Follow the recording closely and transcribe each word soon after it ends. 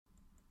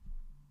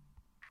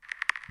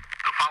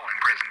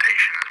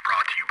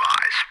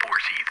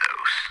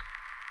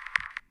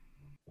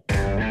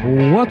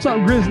What's up,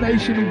 Grizz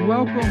Nation?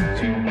 Welcome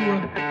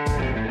to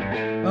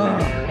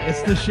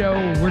it's the show.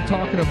 We're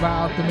talking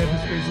about the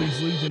Memphis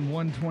Grizzlies losing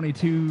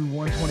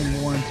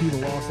 122-121 to the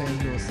Los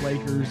Angeles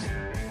Lakers.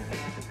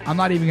 I'm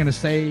not even going to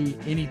say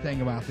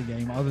anything about the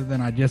game other than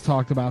I just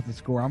talked about the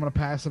score. I'm going to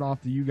pass it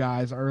off to you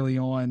guys early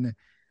on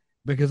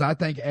because I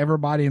think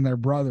everybody and their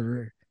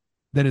brother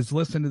that has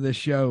listened to this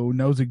show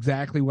knows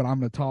exactly what I'm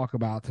going to talk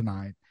about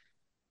tonight.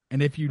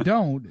 And if you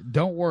don't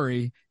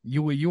worry.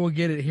 You will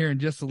get it here in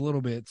just a little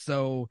bit.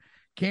 So,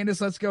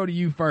 Candace, let's go to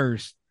you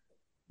first.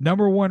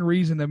 Number one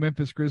reason the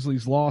Memphis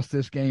Grizzlies lost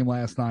this game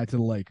last night to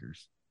the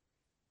Lakers.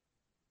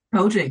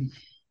 Coaching.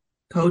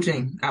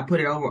 I put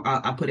it over.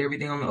 I put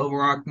everything on the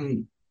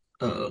overarching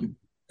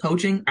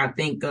coaching. I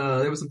think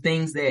there were some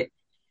things that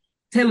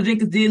Taylor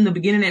Jenkins did in the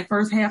beginning of that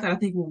first half that I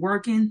think were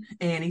working,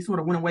 and he sort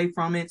of went away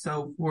from it.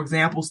 So, for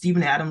example,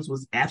 Steven Adams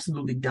was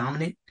absolutely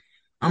dominant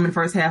in the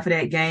first half of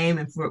that game,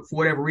 and for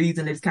whatever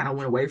reason, they just kind of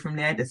went away from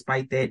that,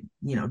 despite that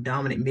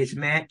dominant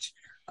mismatch.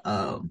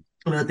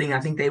 Another thing I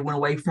think they went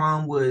away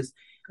from was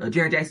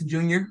Jaren Jackson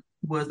Jr.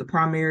 was the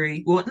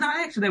primary. Well, no,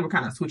 actually, they were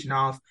kind of switching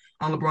off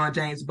on LeBron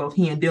James, both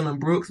he and Dillon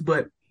Brooks.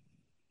 But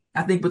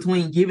I think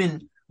between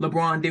giving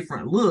LeBron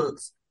different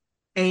looks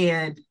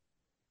and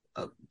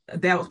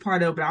that was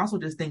part of it. I also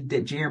just think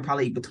that Jaren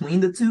probably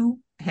between the two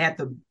had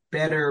the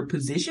better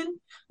position.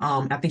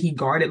 I think he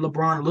guarded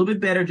LeBron a little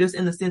bit better, just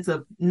in the sense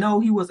of no,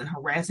 he wasn't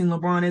harassing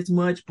LeBron as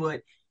much,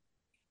 but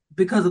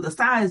because of the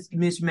size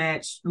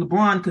mismatch,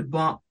 LeBron could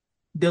bump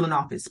Dillon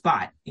off his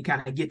spot and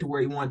kind of get to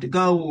where he wanted to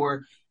go,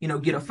 or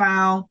get a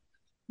foul.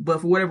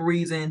 But for whatever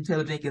reason,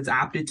 Taylor Jenkins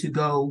opted to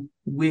go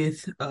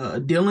with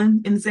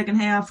Dillon in the second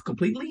half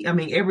completely. I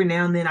mean, every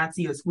now and then I'd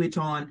see a switch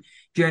on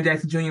Jaren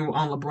Jackson Jr.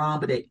 on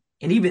LeBron,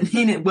 and even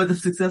then it wasn't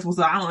successful.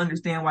 So I don't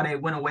understand why they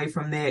went away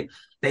from that.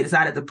 They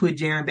decided to put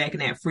Jaren back in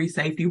that free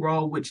safety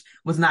role, which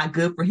was not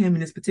good for him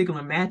in this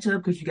particular matchup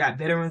because you got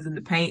veterans in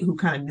the paint who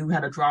kind of knew how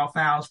to draw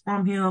fouls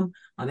from him.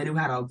 They knew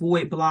how to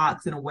avoid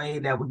blocks in a way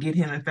that would get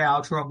him in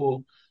foul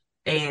trouble.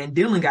 And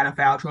Dillon got in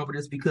foul trouble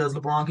just because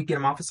LeBron could get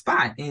him off a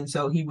spot. And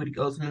so he would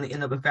ultimately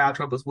end up in foul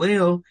trouble as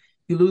well.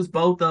 You lose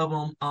both of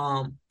them.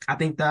 I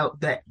think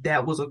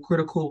that was a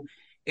critical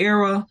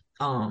era.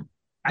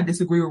 I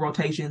disagree with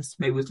rotations.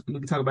 Maybe we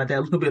can talk about that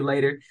a little bit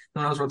later.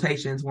 Some of those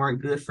rotations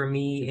weren't good for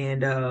me.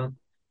 And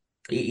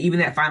even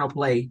that final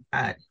play,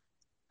 I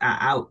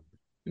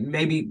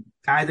maybe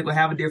Isaac will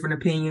have a different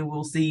opinion.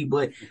 We'll see.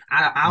 But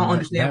I don't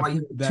understand why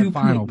you had that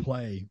final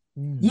play.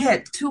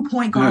 Yeah, 2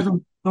 point guards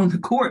on the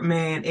court,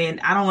 man,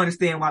 and I don't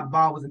understand why the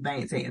ball was in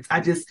Bane's hands.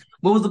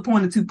 What was the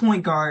point of 2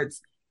 point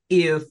guards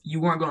if you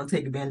weren't going to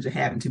take advantage of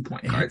having 2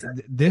 point guards?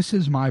 This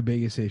is my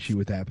biggest issue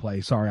with that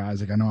play. Sorry,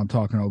 Isaac. I know I'm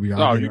talking over you.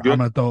 Oh, I'm going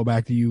to throw it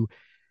back to you.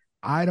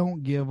 I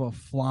don't give a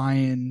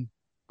flying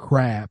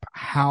crap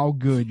how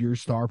good your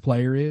star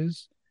player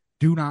is.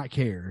 Do not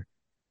care.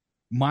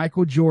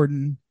 Michael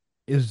Jordan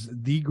is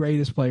the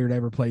greatest player to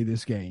ever play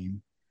this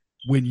game.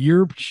 When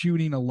you're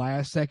shooting a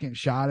last-second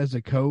shot as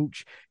a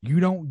coach,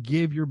 you don't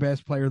give your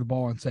best player the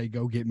ball and say,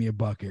 go get me a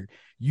bucket.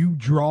 You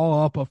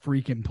draw up a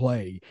freaking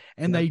play.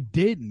 And they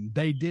didn't.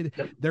 They did.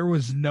 There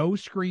was no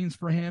screens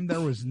for him. There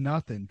was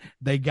nothing.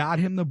 They got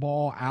him the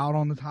ball out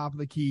on the top of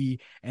the key,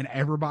 and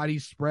everybody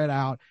spread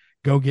out,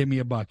 go get me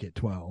a bucket,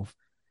 12.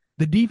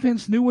 The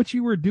defense knew what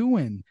you were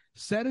doing.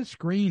 Set a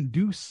screen.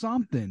 Do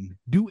something.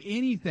 Do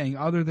anything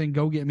other than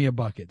go get me a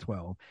bucket,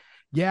 12.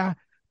 Yeah,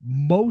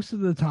 most of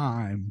the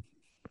time,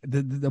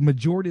 the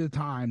majority of the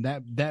time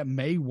that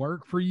may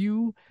work for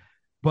you,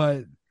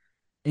 but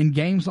in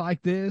games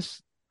like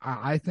this,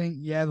 I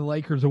think the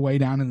Lakers are way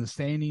down in the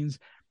standings,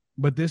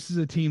 but this is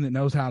a team that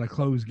knows how to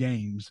close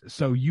games,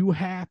 so you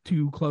have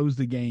to close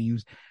the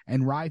games.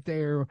 And right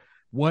there,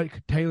 what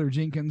Taylor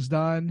Jenkins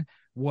done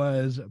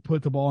was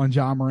put the ball in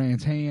Ja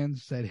Morant's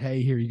hands, said,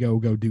 hey, here you go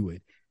do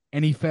it,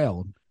 and he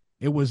failed.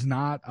 It was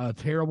not a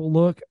terrible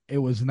look. It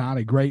was not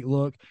a great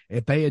look.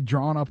 If they had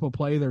drawn up a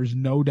play, there's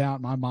no doubt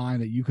in my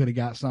mind that you could have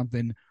got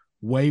something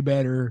way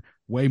better,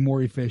 way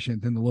more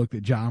efficient than the look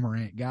that Ja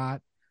Morant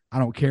got. I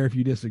don't care if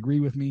you disagree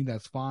with me.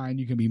 That's fine.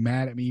 You can be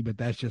mad at me, but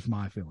that's just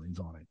my feelings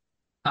on it.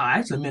 I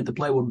actually meant the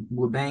play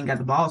where Bane got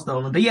the ball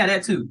stolen. But yeah,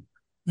 that too.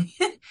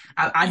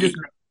 I just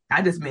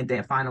meant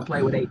that final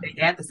play where they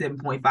had the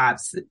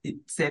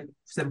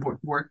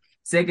 7.4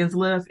 seconds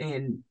left.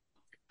 And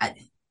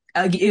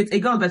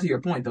it goes back to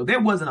your point, though. There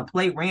wasn't a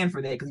play ran for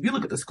that because if you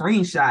look at the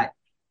screenshot,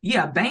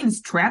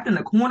 Bane's trapped in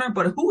the corner,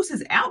 but who's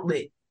his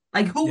outlet?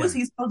 Like, who was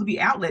he supposed to be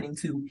outletting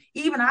to?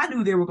 Even I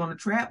knew they were going to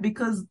trap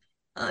because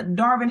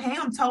Darvin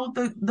Ham told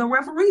the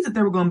referees that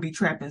they were going to be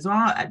trapping. So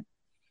I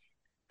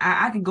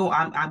could go.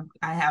 I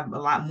have a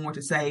lot more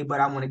to say,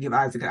 but I want to give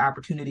Isaac an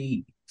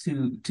opportunity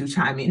to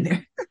chime in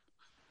there.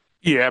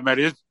 Yeah, man,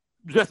 it's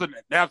just an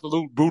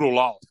absolute brutal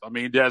loss. I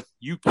mean,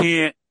 you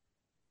can't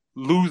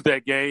lose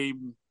that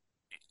game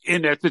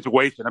in that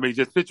situation. I mean,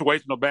 just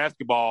situational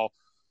basketball.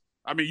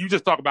 I mean, you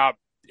just talk about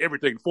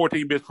everything.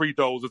 14 missed free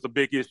throws is a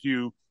big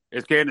issue,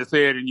 as Candace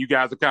said, and you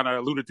guys have kind of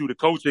alluded to the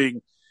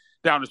coaching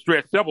down the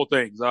stretch. Several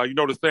things. You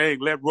know the saying,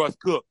 "Let Russ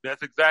cook."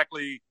 That's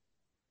exactly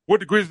what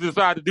the Grizzlies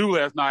decided to do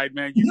last night,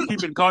 man. You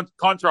keeping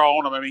Conchar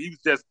on him. I mean, he was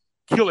just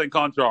killing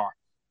Conchar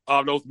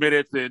those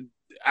minutes, and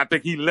I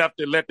think he left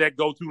and let that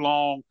go too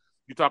long.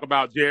 You talk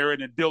about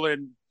Jaren and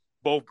Dillon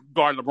both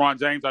guarding LeBron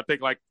James. I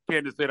think, like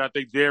Candace said, I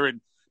think Jaren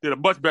did a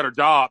much better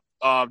job.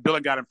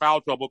 Dillon got in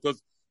foul trouble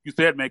because you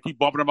said, man, keep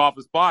bumping him off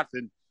his spots,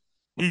 and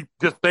he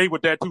just stayed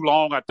with that too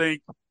long. I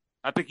think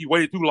he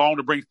waited too long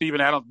to bring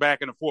Steven Adams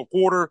back in the fourth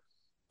quarter.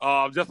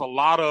 Just a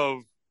lot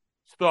of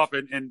stuff,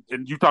 and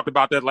you talked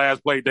about that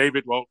last play,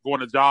 David. Well, going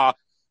to Ja,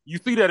 you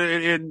see that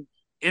in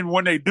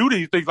when they do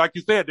these things, like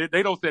you said,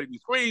 they don't set any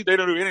screens, they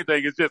don't do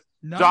anything. It's just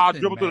Ja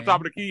dribble to the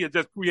top of the key and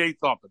just create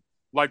something,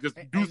 like just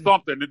do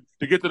something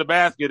to get to the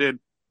basket. And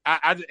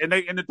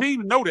and the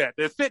team know that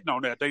they're sitting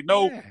on that. They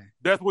know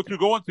that's what you're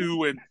going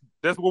to, and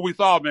that's what we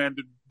saw, man.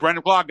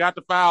 Brandon Clark got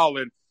the foul,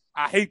 and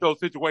I hate those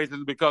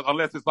situations because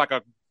unless it's like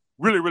a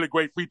really, really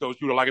great free throw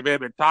shooter, like if it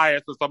had been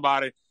Tyus or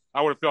somebody,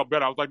 I would have felt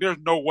better. I was like, there's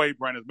no way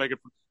Brandon's making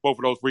both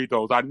of those free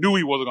throws. I knew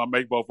he wasn't going to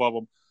make both of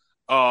them.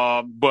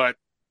 But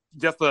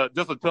just a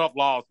tough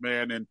loss,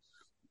 man. And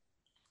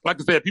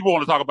like I said, people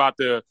want to talk about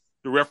the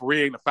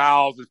refereeing, the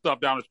fouls and stuff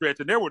down the stretch.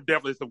 And there were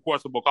definitely some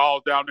questionable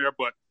calls down there,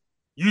 but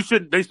they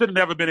should have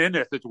never been in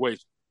that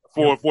situation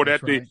for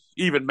that to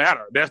even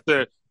matter. That's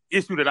the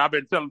issue that I've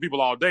been telling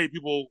people all day.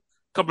 People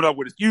coming up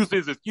with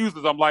excuses.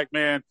 I'm like,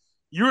 man,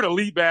 you're an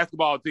elite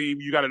basketball team.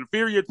 You got an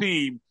inferior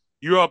team.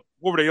 You're up,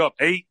 what were they up,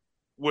 8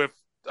 with,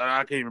 I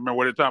can't even remember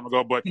what time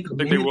ago, but I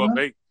think they were up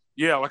 8.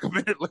 Yeah, like a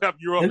minute left.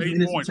 You're up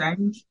 8 points.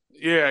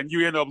 Yeah, and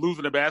you end up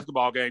losing the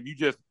basketball game. You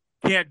just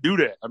can't do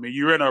that. I mean,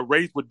 you're in a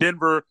race with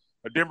Denver,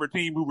 a Denver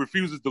team who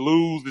refuses to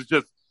lose. It's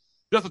just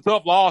a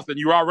tough loss, and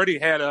you already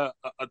had a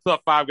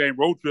tough 5-game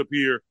road trip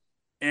here,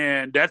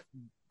 and that's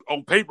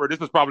on paper. This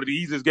is probably the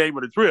easiest game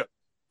of the trip,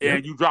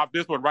 and you drop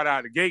this one right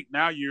out of the gate.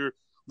 Now you're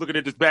looking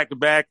at this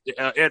back-to-back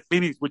at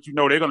Phoenix, which you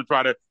know they're going to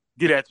try to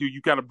get at you.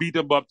 You kind of beat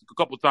them up a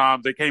couple of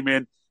times. They came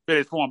in,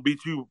 finished for them, beat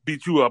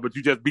you up, but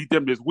you just beat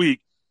them this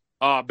week.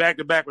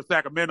 Back-to-back with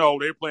Sacramento,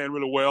 they're playing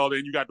really well.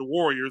 Then you got the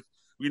Warriors.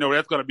 You know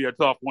that's going to be a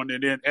tough one.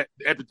 And then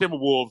at the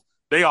Timberwolves,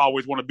 they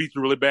always want to beat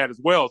you really bad as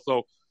well.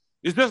 So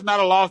it's just not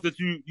a loss that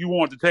you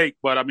want to take.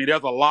 But, I mean,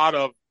 there's a lot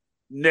of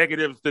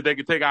negatives that they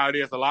can take out of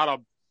this. A lot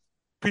of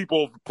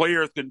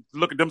players can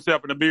look at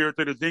themselves in the mirror.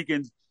 Taylor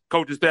Jenkins,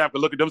 coaching staff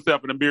can look at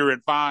themselves in the mirror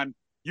and find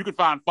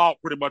fault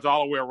pretty much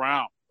all the way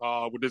around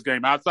with this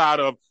game. Outside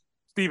of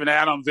Steven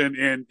Adams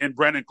and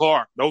Brandon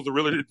Clark, those are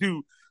really the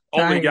two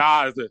only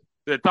guys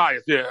that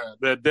Tyus,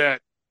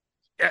 that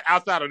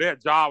outside of that,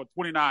 Ja with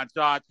 29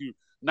 shots,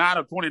 9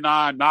 of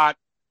 29, not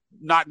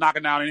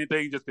knocking down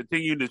anything, just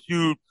continuing to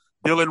shoot.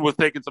 Dillon was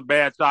taking some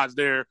bad shots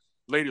there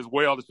late as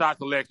well. The shot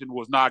selection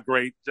was not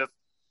great.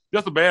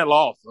 Just a bad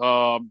loss.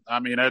 I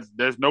mean,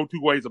 there's no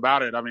two ways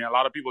about it. I mean, a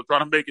lot of people are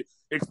trying to make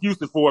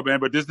excuses for it, man,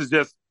 but this is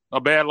just a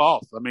bad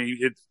loss. I mean,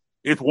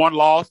 it's one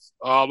loss.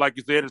 Like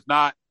you said, it's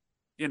not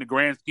in the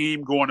grand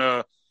scheme going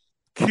to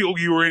kill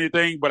you or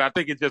anything, but I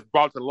think it just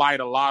brought to light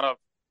a lot of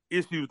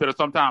issues that are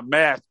sometimes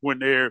masked when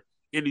they're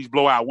in these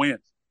blowout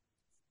wins.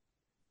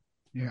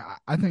 Yeah,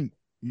 I think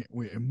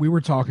we've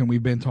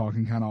been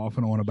talking kind of off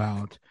and on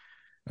about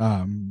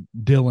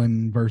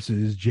Dillon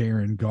versus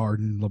Jaren,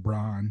 Garden,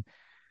 LeBron.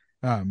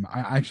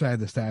 I actually had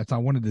the stats I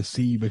wanted to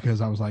see because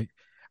I was like,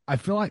 I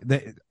feel like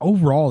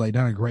overall they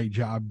done a great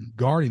job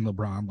guarding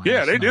LeBron.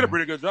 Yeah, they did a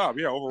pretty good job.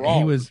 Yeah, overall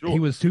he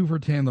was 2 for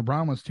 10.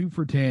 LeBron was 2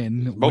 for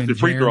 10 when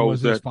free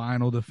throws was his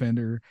final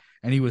defender,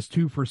 and he was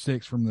 2 for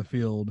 6 from the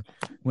field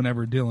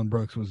whenever Dillon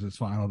Brooks was his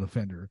final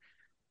defender.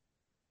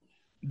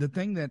 The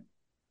thing that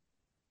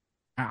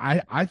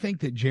I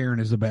think that Jaren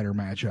is a better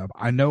matchup.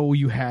 I know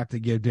you have to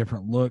give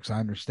different looks. I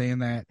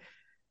understand that,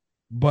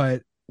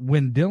 but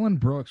when Dillon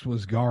Brooks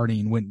was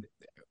guarding,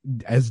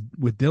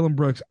 with Dillon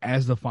Brooks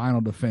as the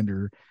final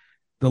defender,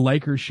 the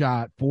Lakers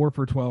shot 4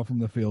 for 12 from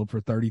the field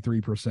for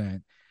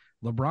 33%.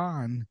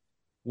 LeBron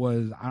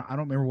was, I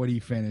don't remember what he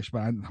finished,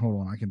 but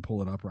hold on, I can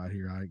pull it up right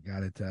here. I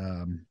got it.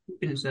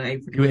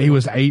 He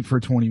was 8 for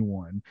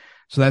 21.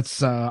 So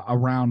that's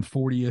around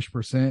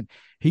 40-ish%.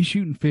 He's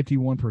shooting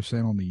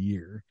 51% on the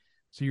year.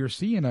 So you're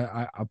seeing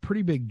a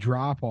pretty big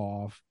drop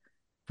off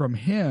from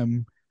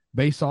him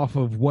based off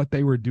of what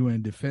they were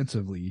doing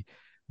defensively.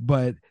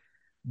 But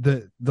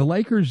the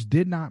Lakers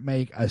did not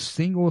make a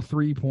single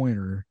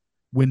 3-pointer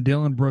when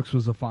Dillon Brooks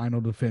was the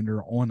final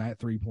defender on that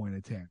 3-point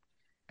attempt.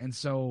 And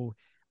so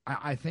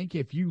I think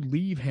if you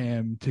leave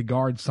him to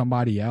guard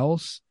somebody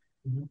else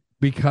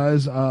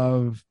because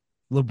of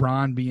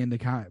LeBron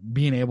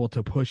being able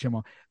to push him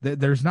off,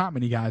 there's not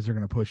many guys that are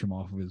going to push him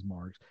off of his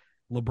marks.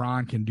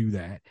 LeBron can do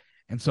that.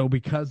 And so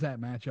because that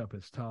matchup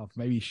is tough,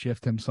 maybe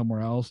shift him somewhere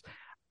else.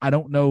 I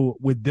don't know,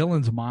 with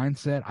Dillon's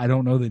mindset, I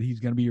don't know that he's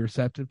going to be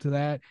receptive to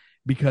that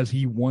because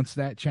he wants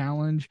that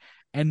challenge.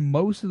 And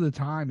most of the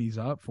time he's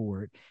up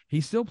for it.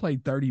 He still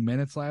played 30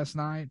 minutes last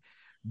night,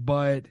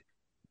 but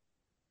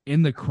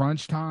in the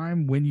crunch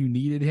time when you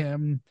needed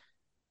him,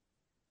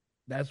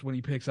 that's when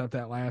he picks up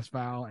that last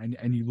foul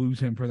and you lose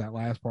him for that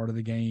last part of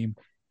the game.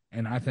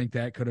 And I think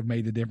that could have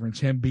made the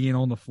difference. Him being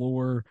on the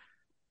floor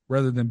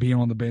rather than being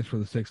on the bench for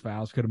the 6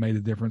 fouls could have made a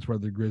difference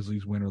whether the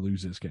Grizzlies win or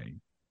lose this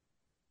game.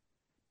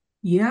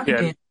 Yeah. Yeah.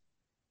 And,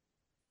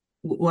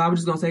 well, I was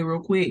just going to say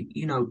real quick,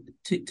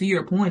 to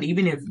your point,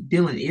 even if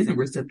Dillon isn't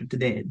receptive to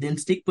that, then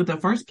stick with the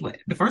first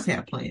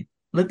half plan.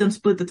 Let them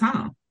split the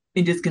time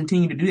and just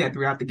continue to do that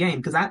throughout the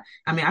game. Because I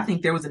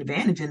think there was an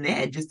advantage in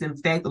that, just in the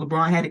fact that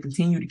LeBron had to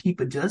continue to keep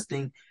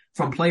adjusting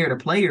from player to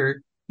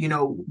player,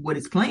 what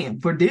his plan.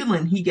 For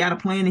Dillon, he got a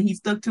plan and he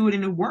stuck to it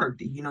and it worked.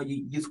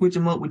 You switch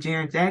him up with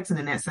Jaren Jackson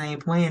and that same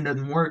plan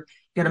doesn't work.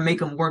 Got to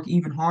make him work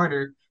even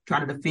harder,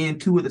 trying to defend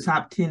two of the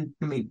top 10,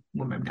 maybe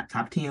not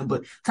top 10,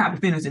 but top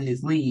defenders in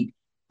this league.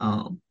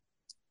 And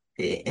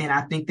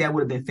I think that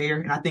would have been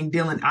fair. And I think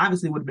Dillon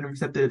obviously would have been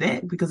receptive to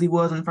that because he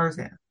was in the first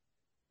half.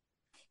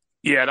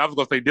 Yeah, and I was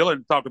going to say,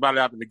 Dillon talked about it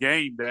after the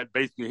game that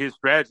basically his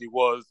strategy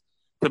was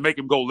to make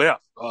him go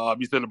left.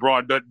 He said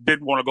LeBron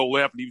didn't want to go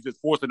left, and he was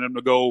just forcing him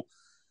to go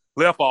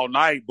left all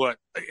night. But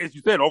as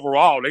you said,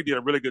 overall, they did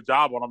a really good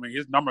job on him. I mean,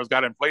 his numbers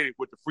got inflated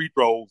with the free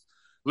throws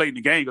late in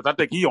the game because I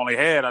think he only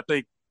had, I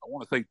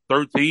want to say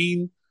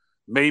 13,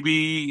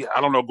 maybe,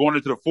 I don't know, going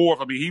into the fourth.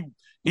 I mean,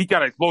 he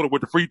kind of exploded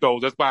with the free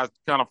throws. That's why his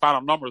kind of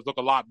final numbers look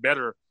a lot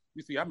better. Let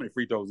me see, how many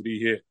free throws did he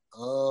hit?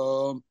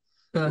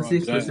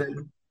 6 or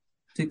 7.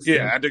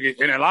 Yeah, I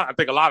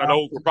think a lot of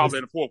those were probably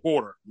in the fourth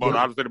quarter, but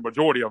I would say the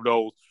majority of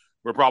those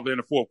were probably in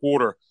the fourth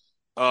quarter.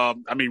 I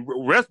mean,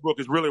 Westbrook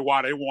is really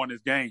why they won this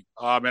game.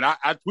 And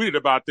I tweeted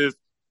about this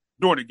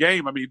during the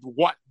game. I mean,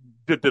 what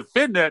to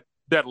defend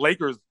that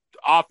Lakers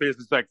offense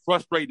is like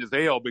frustrating as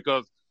hell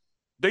because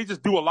they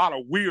just do a lot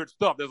of weird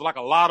stuff. There's like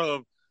a lot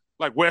of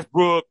like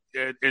Westbrook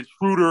and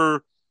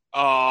Schroeder.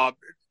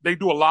 They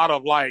do a lot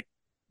of like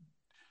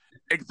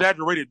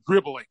exaggerated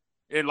dribbling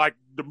and like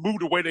the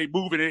way they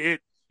move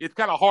it's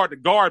kind of hard to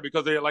guard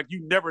because they're like,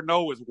 you never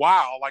know it's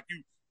wild. Like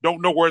you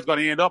don't know where it's going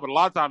to end up. And a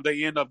lot of times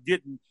they end up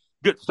getting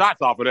good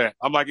shots off of that.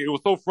 I'm like, it was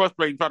so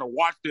frustrating trying to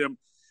watch them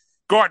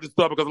guard this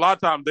stuff because a lot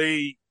of times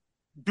they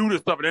do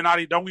this stuff and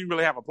they don't even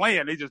really have a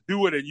plan. They just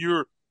do it. And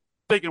you're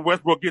thinking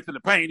Westbrook gets in the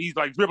paint. He's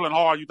like dribbling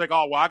hard. You think,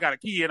 oh, well, I got a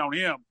key in on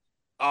him.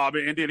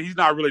 And then he's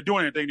not really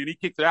doing anything. Then he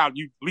kicks it out and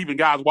you leaving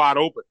guys wide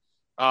open.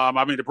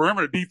 I mean, the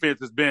perimeter defense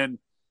has been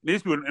an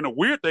issue. And the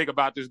weird thing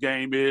about this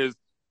game is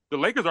the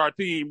Lakers are a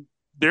team.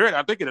 They're,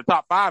 I think, in the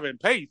top 5 in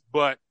pace,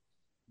 but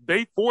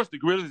they forced the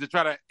Grizzlies to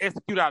try to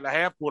execute out of the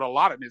half court a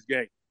lot in this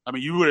game. I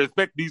mean, you would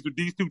expect these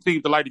two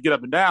teams to like to get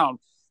up and down.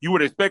 You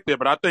would expect that,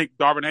 but I think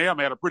Darvin Ham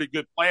had a pretty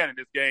good plan in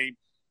this game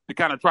to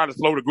kind of try to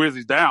slow the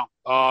Grizzlies down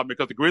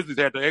because the Grizzlies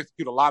had to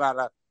execute a lot out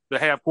of the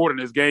half court in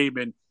this game,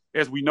 and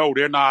as we know,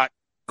 they're not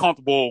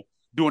comfortable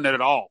doing that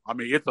at all. I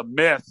mean, it's a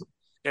mess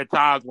at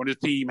times when this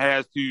team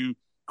has to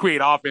create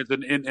offense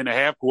in the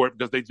half court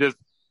because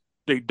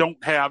they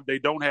don't have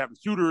the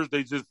shooters.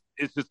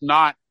 It's just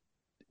not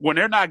when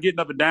they're not getting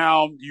up and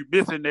down. You're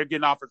missing. They're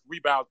getting offensive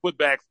rebounds,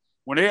 putbacks.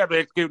 When they have to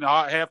execute in the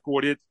half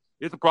court,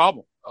 it's a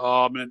problem.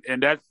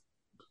 And that's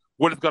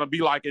what it's going to be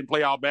like in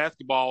playoff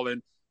basketball.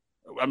 And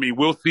I mean,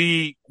 we'll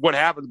see what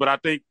happens. But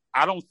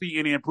I don't see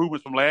any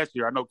improvements from last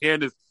year. I know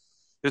Candace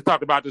has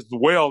talked about this as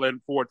well. And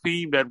for a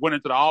team that went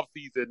into the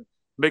offseason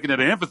making it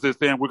an emphasis,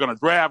 saying we're going to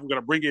draft, we're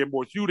going to bring in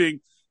more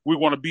shooting, we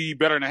want to be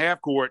better in the half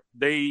court.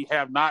 They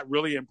have not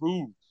really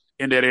improved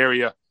in that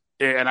area.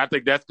 And I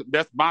think that's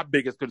my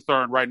biggest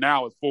concern right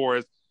now as far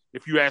as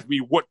if you ask me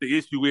what the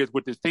issue is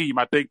with this team.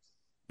 I think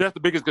that's the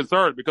biggest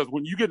concern because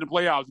when you get in the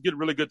playoffs, you get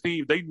really good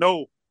teams. They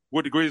know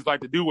what the Grizzlies like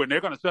to do, and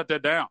they're going to shut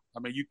that down. I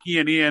mean, you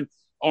keying in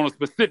on a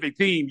specific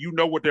team, you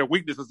know what their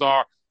weaknesses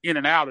are in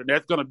and out, and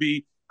that's going to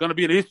be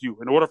an issue.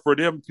 In order for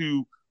them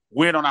to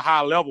win on a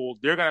high level,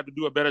 they're going to have to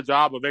do a better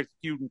job of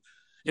executing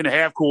in the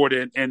half court.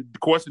 And the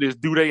question is,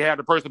 do they have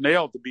the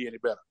personnel to be any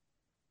better?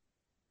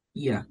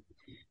 Yeah.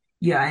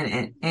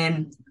 Yeah,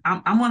 and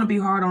I'm going to be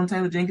hard on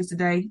Taylor Jenkins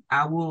today.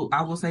 I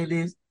will say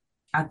this.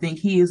 I think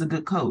he is a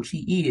good coach.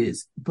 He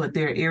is, but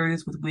there are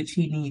areas with which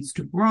he needs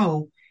to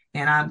grow,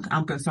 and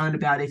I'm concerned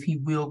about if he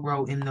will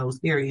grow in those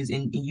areas.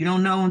 And you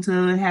don't know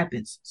until it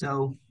happens.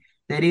 So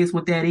that is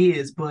what that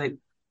is. But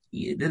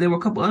there were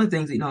a couple other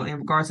things, in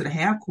regards to the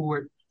half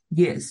court.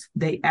 Yes,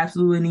 they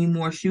absolutely need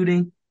more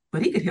shooting,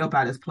 but he could help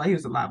out his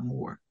players a lot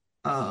more.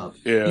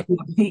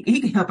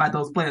 He can help out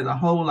those players a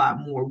whole lot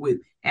more with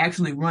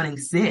actually running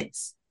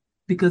sets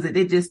because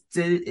it just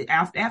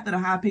after the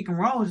high pick and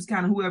roll, just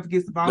kind of whoever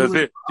gets the ball. That's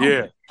it.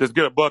 Yeah, just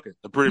get a bucket.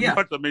 Pretty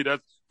much. I mean,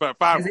 that's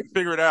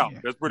figure it out.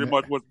 That's pretty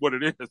much what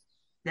it is.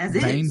 That's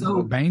it.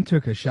 So Bane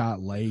took a shot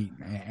late,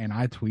 and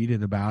I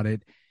tweeted about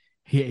it.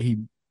 He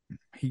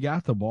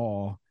got the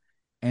ball,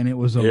 and it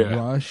was a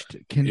rushed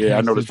contested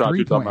I know the shot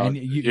you're talking about. And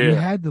you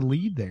had the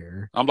lead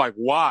there. I'm like,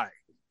 why?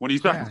 When he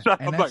shot the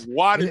shot, I'm like,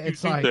 why did you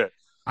shoot that?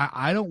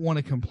 I don't want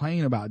to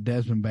complain about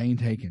Desmond Bane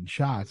taking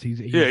shots. He's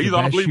an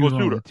unbelievable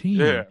shooter. On the team.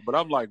 Yeah, but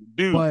I'm like,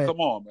 dude,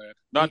 come on, man.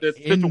 Not that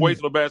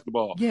situational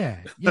basketball. Yeah.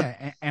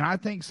 and I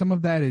think some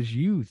of that is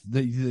youth.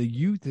 The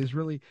youth is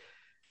really,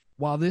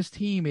 while this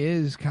team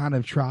is kind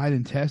of tried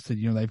and tested,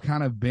 they've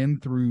kind of been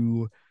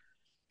through,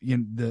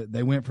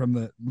 they went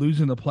from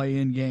losing the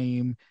play-in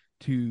game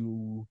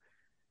to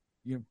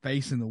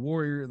facing the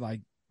Warriors,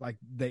 like like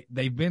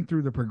they've been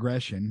through the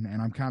progression,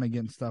 and I'm kind of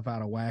getting stuff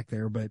out of whack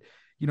there, but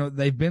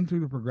they've been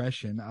through the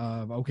progression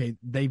of, okay,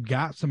 they've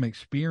got some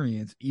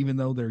experience, even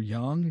though they're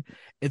young.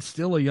 It's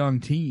still a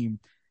young team.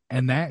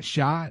 And that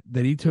shot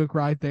that he took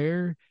right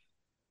there,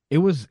 it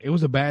was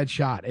a bad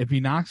shot. If he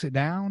knocks it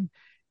down,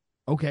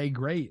 okay,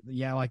 great.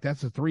 Yeah, like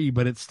that's a three,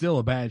 but it's still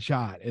a bad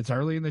shot. It's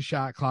early in the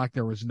shot clock.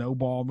 There was no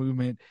ball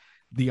movement.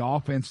 The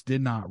offense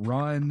did not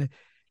run.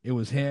 It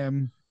was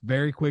him.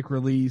 Very quick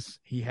release.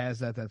 He has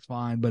that. That's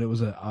fine. But it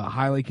was a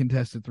highly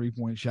contested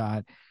 3-point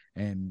shot,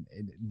 and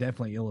it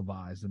definitely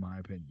ill-advised, in my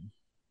opinion.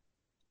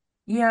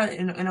 Yeah,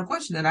 and a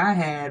question that I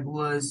had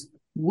was,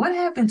 what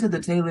happened to the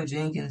Taylor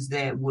Jenkins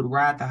that would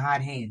ride the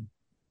hot hand?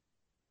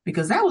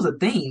 Because that was a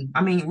theme.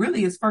 I mean,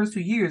 really his first 2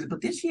 years,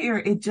 but this year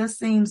it just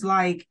seems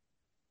like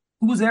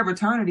whose ever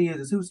turn it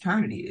is whose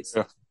turn it is.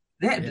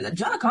 Yeah.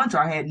 John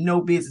Conchar had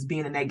no business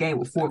being in that game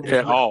with 4 minutes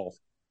at all.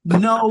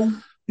 No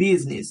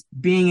business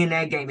being in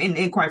that game,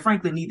 and quite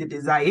frankly, neither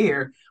did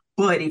Zaire.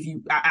 But if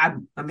you, I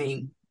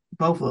mean,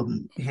 both of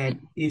them had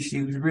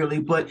issues really.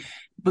 But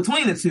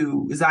between the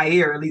two,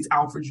 Zaire at least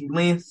offered you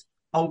length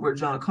over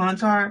John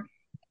Conchar.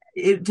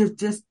 It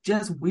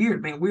just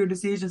weird, man. Weird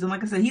decisions, and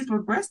like I said, he's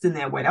progressed in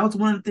that way. That was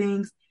one of the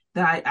things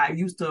that I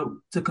used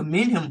to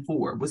commend him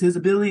for, was his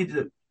ability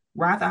to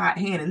ride the hot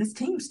hand. And this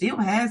team still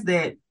has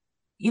that.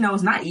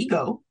 It's not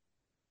ego.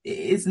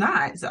 It's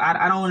not. So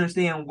I don't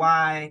understand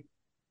why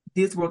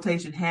this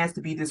rotation has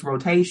to be this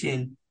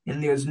rotation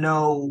and there's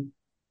no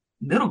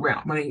middle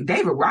ground. I mean,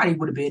 David Roddy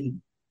would have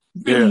been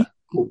really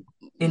cool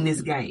in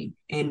this game,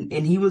 and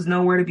he was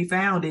nowhere to be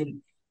found.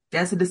 And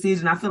that's a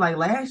decision. I feel like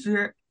last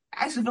year,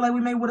 I actually feel like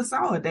we may would have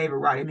saw a David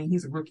Roddy. I mean,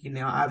 he's a rookie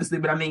now, obviously,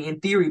 but I mean, in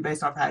theory,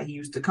 based off how he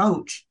used to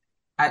coach,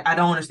 I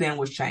don't understand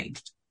what's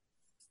changed.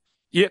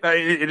 Yeah,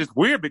 it is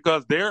weird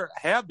because there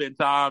have been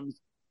times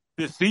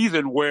this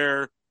season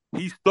where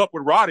he stuck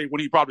with Roddy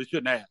when he probably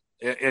shouldn't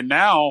have. And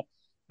now,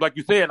 like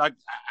you said,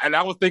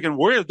 I was thinking,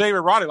 where's David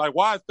Roddy? Like,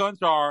 why is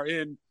Conchar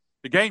in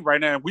the game right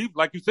now? And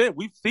like you said,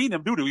 we've seen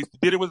him do it. He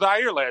did it with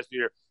Zaire last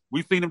year.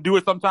 We've seen him do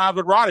it sometimes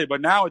with Roddy,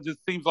 but now it just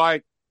seems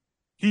like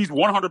he's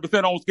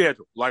 100% on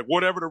schedule. Like,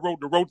 whatever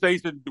the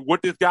rotation,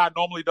 what this guy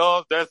normally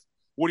does, that's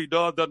what he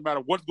does. Doesn't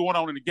matter what's going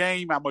on in the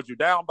game, how much you're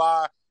down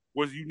by,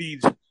 what you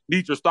need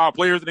your star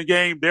players in the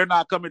game. They're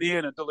not coming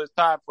in until it's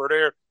time for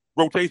their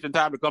rotation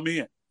time to come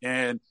in.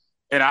 And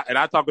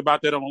I talked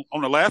about that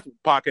on the last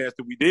podcast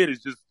that we did.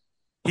 It's just,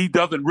 he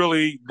doesn't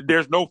really,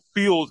 there's no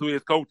feel to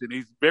his coaching.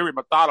 He's very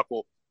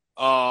methodical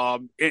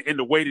in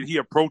the way that he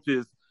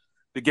approaches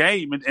the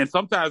game. And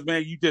sometimes,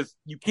 man,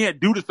 you can't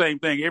do the same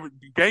thing.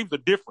 Games are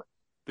different.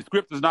 The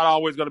script is not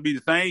always going to be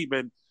the same.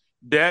 And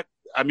that,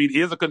 I mean,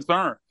 is a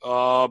concern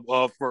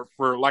for,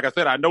 like I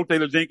said, I know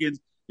Taylor Jenkins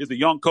is a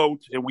young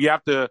coach, and we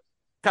have to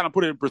kind of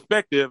put it in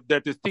perspective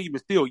that this team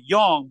is still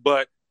young,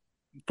 but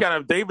kind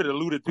of David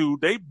alluded to,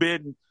 they've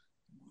been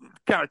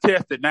kind of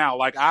tested now.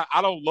 Like,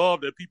 I don't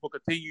love that people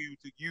continue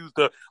to use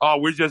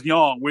we're just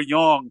young. We're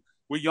young.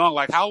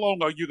 Like, how long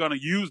are you going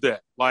to use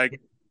that?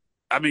 Like,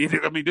 I mean,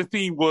 this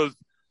team was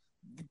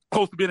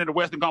close to being in the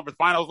Western Conference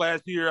Finals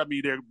last year. I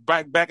mean, they're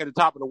back at the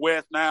top of the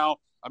West now.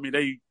 I mean,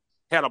 they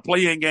had a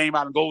play-in game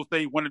out in Golden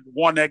State,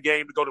 won that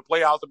game to go to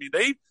playoffs. I mean,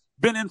 they've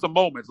been in some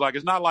moments. Like,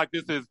 it's not like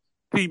this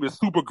team is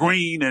super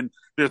green and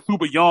they're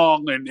super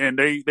young and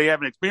they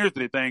haven't experienced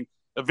anything.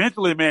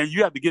 Eventually, man,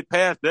 you have to get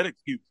past that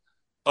excuse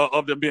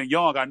of them being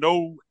young. I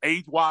know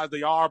age-wise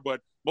they are,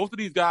 but most of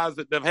these guys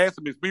that have had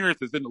some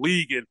experiences in the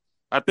league, and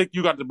I think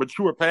you got to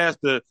mature past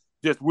the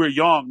just we're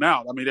young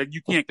now. I mean,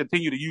 you can't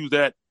continue to use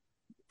that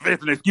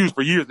as an excuse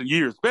for years and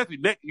years, especially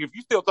if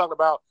you still talking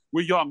about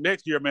we're young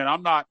next year, man.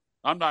 I'm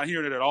not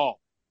hearing it at all.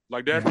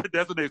 Like that's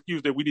an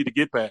excuse that we need to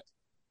get past.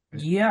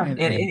 Yeah,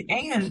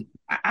 and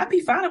I'd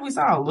be fine if we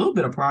saw a little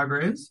bit of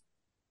progress.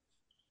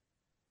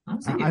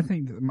 I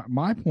think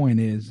my point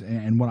is,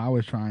 and what I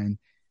was trying,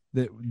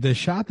 that the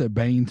shot that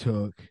Bane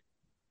took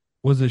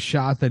was a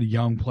shot that a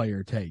young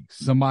player takes.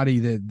 Somebody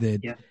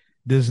that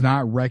does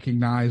not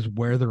recognize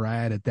where they're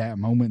at that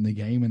moment in the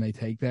game, and they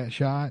take that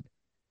shot.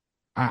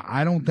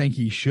 I don't think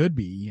he should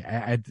be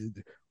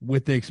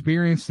with the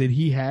experience that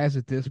he has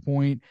at this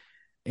point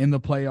in the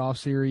playoff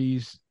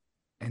series,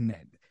 and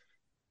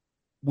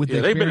with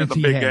the experience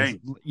he has.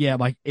 Game. Yeah,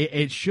 like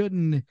it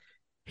shouldn't.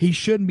 He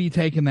shouldn't be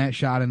taking that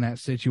shot in that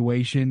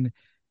situation.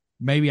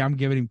 Maybe I'm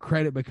giving him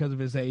credit because of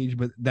his age,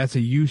 but that's a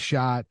youth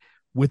shot.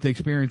 With the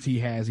experience he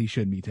has, he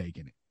shouldn't be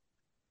taking it.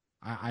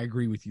 I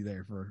agree with you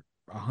there for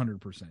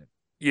 100%.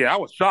 Yeah, I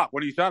was shocked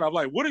when he shot. I was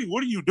like, "What are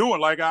you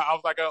doing?" Like, I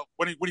was like,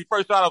 when he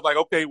first shot, I was like,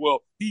 "Okay, well,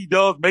 he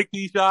does make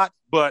these shots,"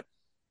 but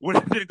when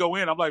it didn't go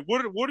in, I'm like,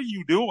 "What are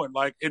you doing?"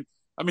 Like, and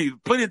I mean,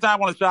 plenty of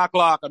time on the shot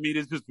clock. I mean,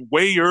 it's just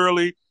way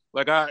early.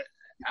 Like,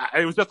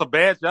 it was just a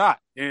bad shot,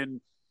 and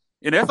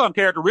that's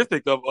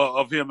uncharacteristic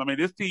of him. I mean,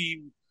 this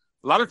team,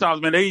 a lot of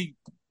times, man, they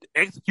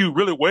execute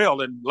really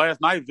well, and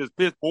last night was just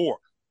piss poor,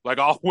 like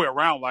all the way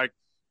around. Like,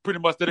 pretty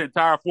much that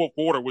entire fourth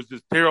quarter was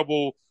just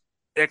terrible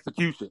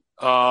execution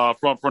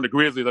from the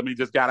Grizzlies. I mean,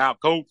 just got out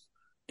coached,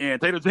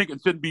 and Taylor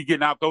Jenkins shouldn't be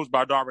getting out coached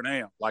by Darvin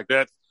Ham. Like,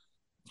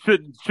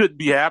 shouldn't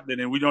be happening.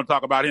 And we don't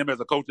talk about him as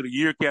a coach of the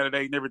year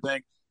candidate and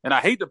everything. And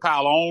I hate to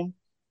pile on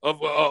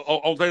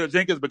Taylor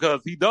Jenkins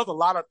because he does a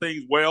lot of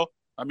things well.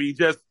 I mean,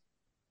 just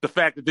the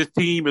fact that this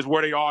team is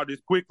where they are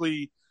this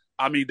quickly.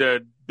 I mean,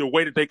 the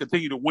way that they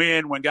continue to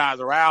win when guys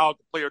are out,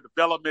 the player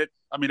development.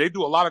 I mean, they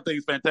do a lot of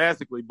things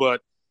fantastically.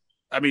 But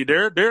I mean,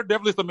 there are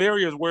definitely some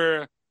areas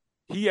where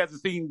he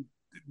hasn't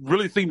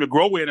really seemed to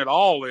grow in at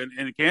all. And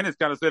Candace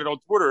kind of said it on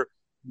Twitter,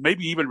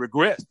 maybe even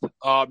regressed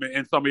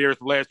in some areas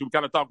from last year. We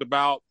kind of talked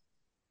about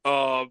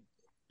as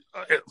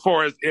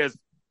far as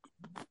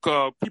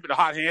keeping the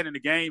hot hand in the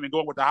game and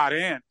going with the hot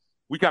hand.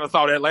 We kind of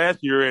saw that last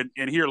year,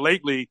 and here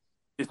lately,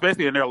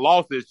 especially in their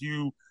losses,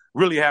 you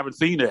really haven't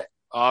seen that.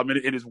 And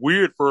it's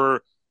weird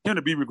for him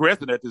to be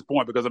regressing at this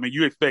point because, I mean,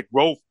 you expect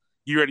growth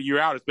year in and year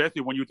out,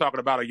 especially when you're talking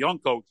about a young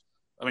coach.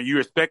 I mean, you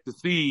expect to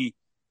see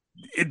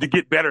it to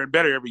get better and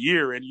better every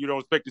year, and you don't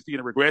expect to see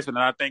a regression.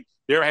 And I think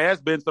there has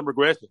been some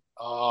regression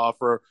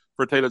for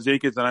Taylor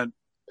Jenkins. And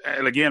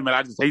again, man,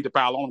 I just hate to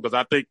pile on because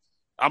I think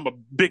I'm a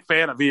big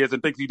fan of his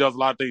and thinks he does a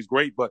lot of things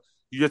great, but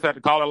you just have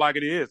to call it like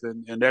it is,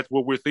 and that's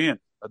what we're seeing.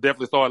 I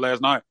definitely saw it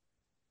last night.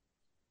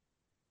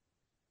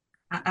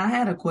 I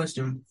had a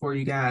question for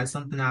you guys,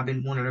 something I've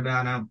been wondering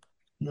about. I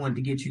wanted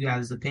to get you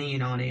guys'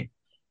 opinion on it.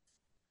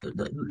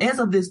 As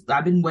of this,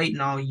 I've been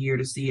waiting all year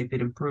to see if it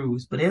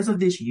improves, but as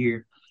of this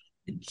year,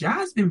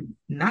 Ja's been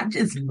not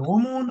just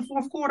normal in the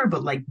fourth quarter,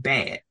 but like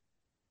bad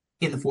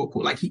in the fourth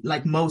quarter,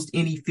 like most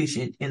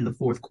inefficient in the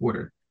fourth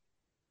quarter.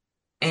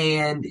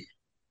 And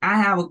I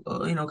have a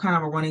kind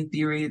of a running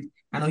theory.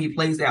 I know he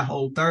plays that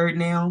whole third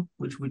now,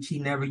 which he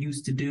never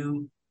used to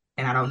do,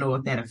 and I don't know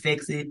if that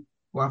affects it,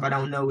 or if I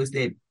don't know is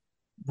that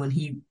when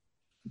he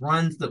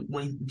runs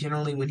when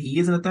he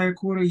is in the third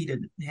quarter, he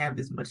doesn't have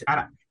as much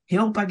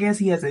help. I guess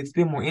he has to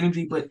expend more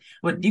energy. But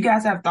do you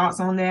guys have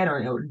thoughts on that,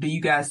 or do you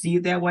guys see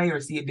it that way,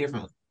 or see it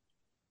differently?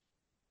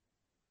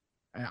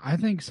 I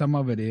think some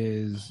of it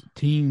is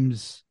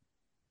teams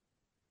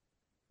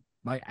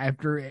like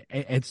after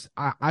it's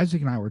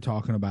Isaac and I were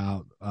talking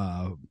about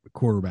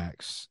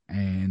quarterbacks,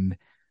 and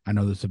I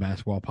know this is a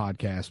basketball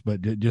podcast,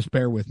 but just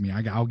bear with me.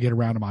 I'll get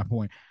around to my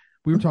point.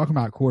 We were talking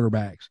about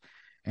quarterbacks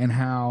and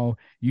how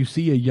you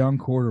see a young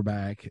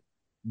quarterback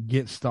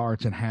get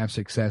starts and have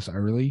success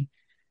early,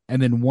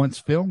 and then once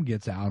film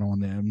gets out on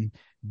them,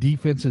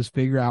 defenses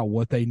figure out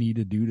what they need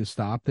to do to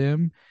stop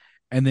them,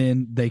 and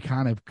then they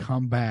kind of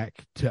come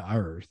back to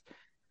earth.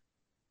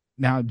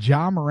 Now,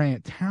 Ja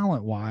Morant,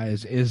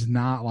 talent-wise, is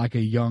not like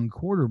a young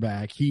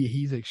quarterback.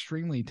 He's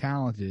extremely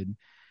talented,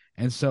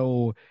 and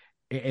so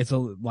it's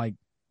like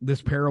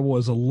this parable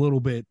is a little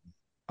bit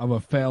of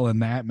a fail in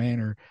that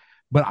manner.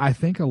 But I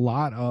think a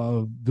lot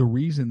of the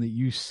reason that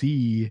you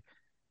see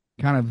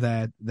kind of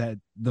that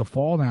the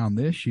fall down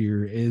this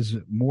year is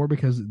more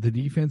because the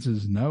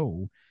defenses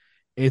know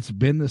it's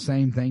been the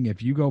same thing.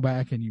 If you go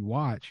back and you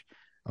watch,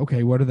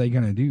 okay, what are they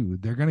going to do?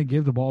 They're going to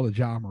give the ball to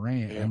Ja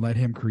Morant and let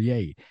him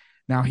create.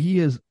 Now, he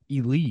is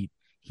elite.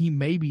 He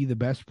may be the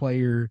best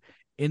player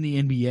in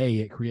the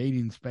NBA at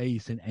creating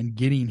space and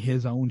getting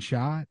his own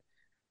shot.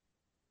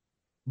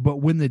 But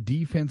when the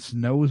defense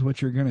knows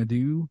what you're going to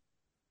do,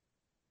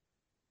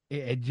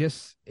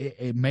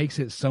 it makes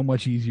it so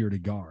much easier to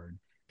guard.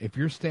 If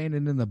you're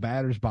standing in the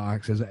batter's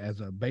box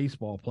as a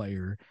baseball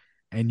player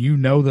and you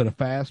know that a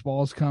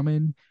fastball is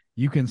coming,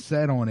 you can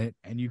set on it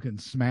and you can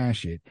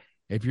smash it.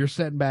 If you're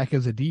setting back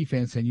as a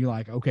defense and you're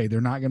like, okay,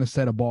 they're not going to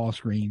set a ball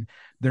screen.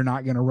 They're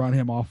not going to run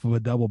him off of a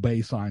double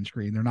baseline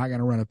screen. They're not going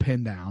to run a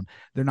pin down.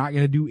 They're not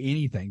going to do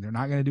anything. They're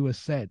not going to do a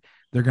set.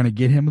 They're going to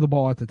get him the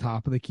ball at the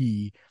top of the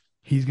key.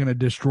 He's going to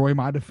destroy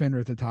my defender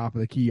at the top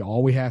of the key.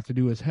 All we have to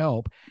do is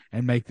help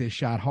and make this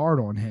shot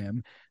hard on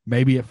him.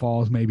 Maybe it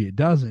falls, maybe it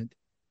doesn't.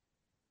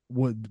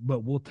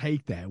 But we'll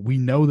take that. We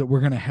know that we're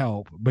going to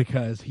help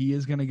because he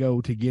is going to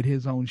go to get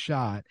his own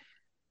shot.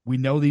 We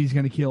know that he's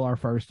going to kill our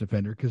first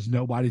defender because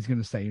nobody's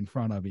going to stay in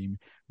front of him.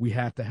 We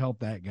have to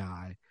help that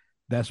guy.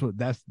 That's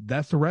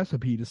the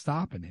recipe to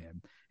stopping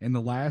him in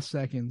the last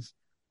seconds.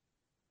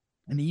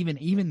 And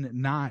even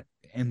not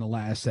in the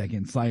last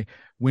seconds, like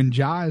when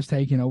Ja is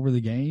taking over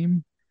the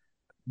game,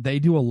 they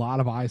do a lot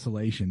of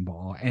isolation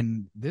ball.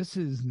 And this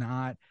is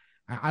not,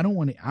 I don't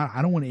want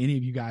any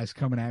of you guys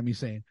coming at me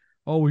saying,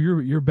 oh, well,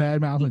 you're bad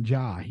mouthing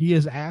Ja. He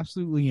is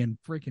absolutely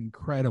freaking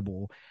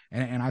incredible.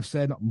 And I've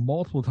said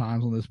multiple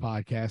times on this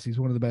podcast, he's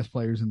one of the best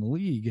players in the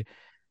league.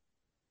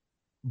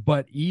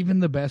 But even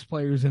the best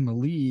players in the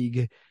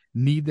league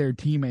need their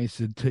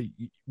teammates to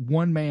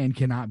one man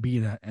cannot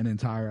beat an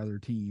entire other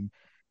team.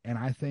 And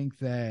I think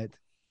that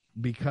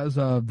because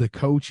of the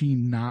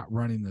coaching not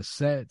running the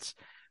sets,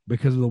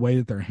 because of the way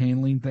that they're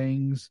handling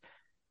things,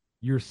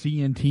 you're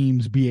seeing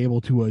teams be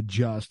able to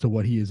adjust to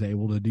what he is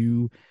able to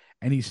do.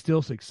 And he's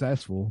still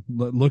successful.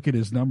 Look at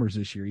his numbers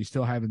this year. He's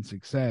still having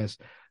success.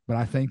 But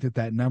I think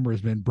that number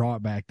has been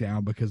brought back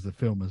down because the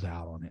film is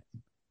out on it.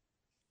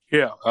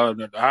 Yeah,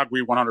 I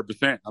agree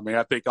 100%. I mean,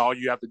 I think all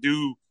you have to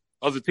do,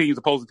 opposing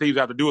teams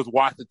have to do is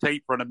watch the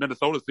tape from the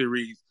Minnesota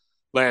series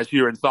last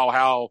year and saw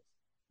how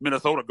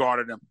Minnesota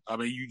guarded him. I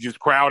mean, you just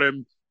crowd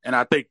him. And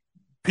I think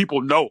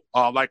people know.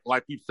 Like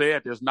you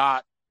said, there's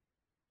not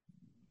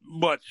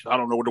much. I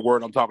don't know what the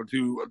word I'm talking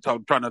to.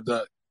 I'm trying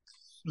to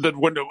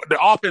when the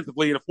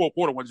offensively in the fourth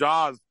quarter when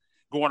Ja's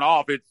going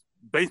off, it's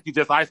basically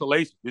just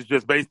isolation. It's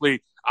just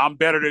basically I'm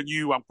better than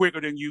you. I'm quicker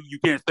than you. You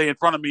can't stay in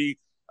front of me.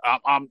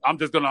 I'm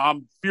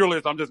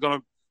fearless. I'm just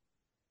gonna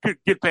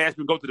get past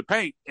you and go to the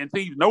paint. And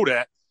teams know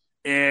that,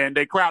 and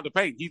they crowd the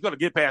paint. He's gonna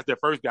get past that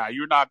first guy.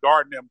 You're not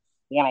guarding him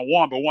one on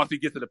one, but once he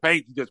gets to the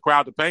paint, he just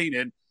crowd the paint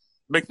and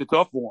makes it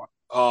tough for him.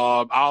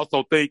 I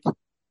also think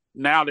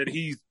now that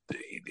he's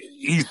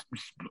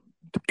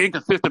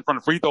inconsistent from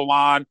the free throw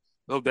line,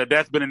 so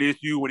that's been an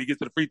issue. When he gets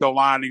to the free throw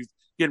line, he's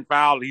getting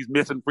fouled. He's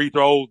missing free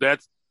throws.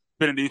 That's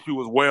been an issue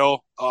as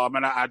well.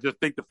 And I just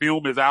think the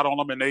film is out on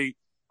them, and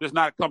there's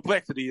not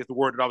complexity is the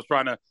word that I was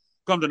trying to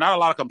come to. Not a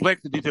lot of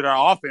complexity to their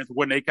offense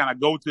when they kind of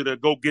go to the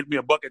go get me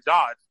a bucket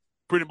John.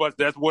 Pretty much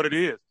that's what it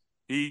is.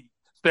 He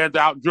stands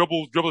out and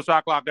dribbles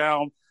shot clock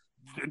down,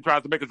 and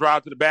tries to make a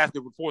drive to the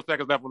basket with 4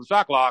 seconds left on the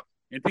shot clock.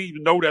 And teams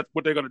know that's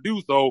what they're going to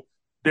do, so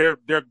they're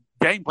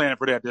game planning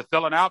for that. They're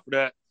selling out for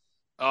that.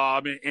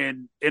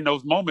 And in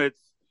those moments,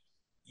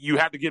 you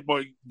have to get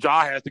more.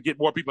 Ja has to get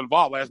more people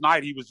involved. Last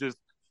night, he was just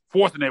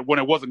forcing it when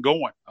it wasn't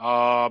going,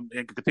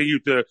 and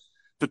continued to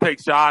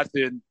take shots.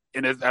 And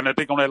I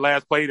think on that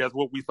last play, that's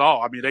what we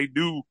saw. I mean, they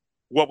knew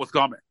what was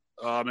coming.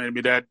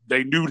 That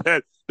they knew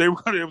that it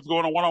was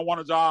going on one-on-one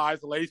of Ja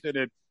isolation,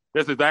 and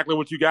that's exactly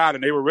what you got,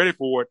 and they were ready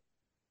for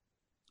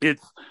it.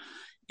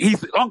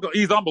 He's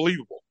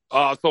unbelievable.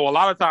 So a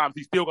lot of times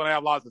he's still going to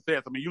have a lot of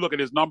success. I mean, you look at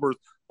his numbers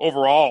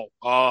overall,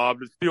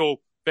 it's still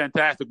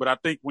fantastic. But I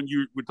think when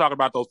we talk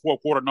about those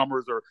fourth quarter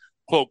numbers or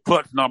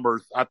clutch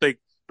numbers, I think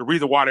the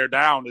reason why they're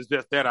down is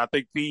just that I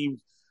think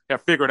teams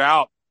have figured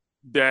out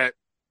that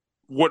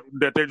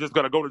they're just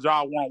going to go to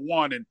Ja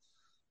one-on-one, and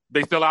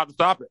they still out to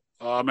stop it.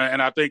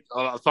 And I think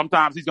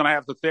sometimes he's going to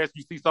have success.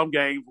 You see some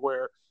games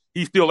where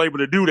he's still able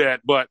to do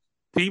that, but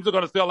teams are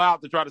going to sell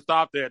out to try to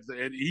stop that.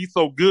 And he's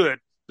so good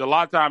that a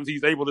lot of times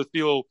he's able to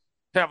still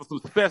have some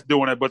success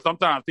doing it, but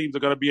sometimes teams are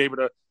going to be able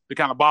to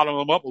kind of bottle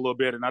him up a little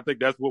bit. And I think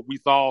that's what we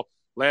saw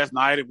last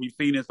night, and we've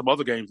seen in some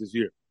other games this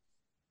year.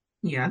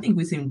 Yeah, I think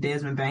we've seen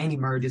Desmond Bane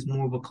emerge as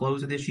more of a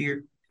closer this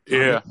year.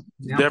 Yeah,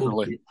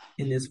 definitely.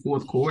 In this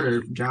fourth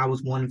quarter, Ja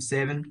was 1 of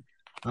 7,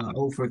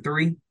 0 for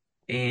 3,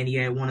 and he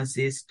had 1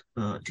 assist,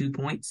 2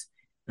 points.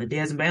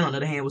 Desmond Bane, on the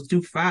other hand, was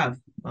 2 for 5,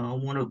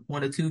 1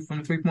 of 2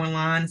 from the 3-point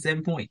line,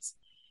 7 points.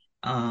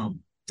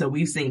 So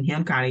we've seen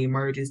him kind of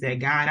emerge as that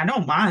guy, and I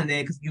don't mind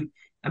that because you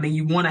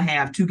want to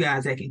have 2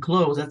 guys that can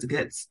close.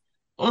 That's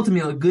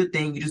ultimately a good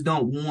thing. You just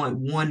don't want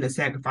one to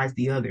sacrifice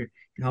the other,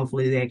 and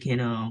hopefully that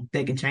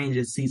can change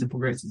as the season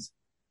progresses.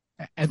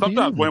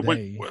 Sometimes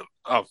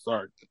oh,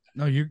 sorry.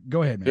 No, you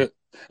go ahead, man. Yeah.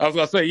 I was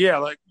gonna say, yeah,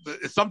 like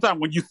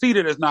sometimes when you see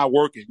that it's not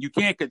working, you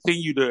can't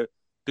continue to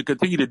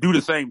continue to do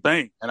the same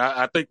thing. And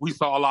I think we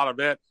saw a lot of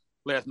that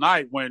last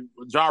night when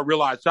Ja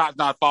realized shots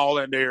not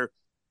falling, they're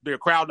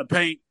crowding the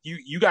paint.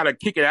 You got to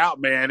kick it out,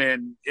 man,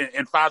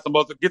 and find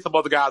get some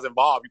other guys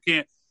involved. You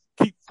can't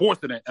keep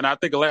forcing it. And I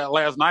think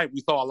last night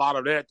we saw a lot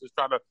of that, just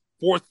trying to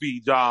force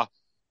feed Ja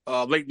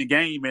late in the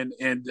game,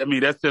 and I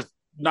mean that's just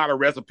not a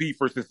recipe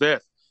for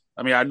success.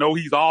 I mean, I know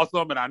he's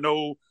awesome, and I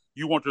know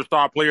you want your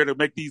star player to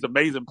make these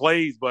amazing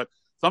plays, but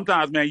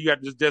sometimes, man, you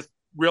have to just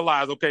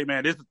realize, okay,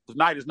 man,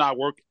 tonight is not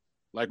working.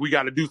 Like, we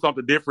got to do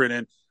something different.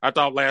 And I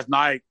thought last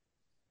night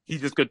he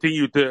just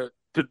continued to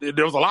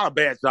there was a lot of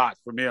bad shots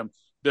from him.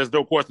 There's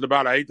no question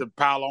about it. I hate to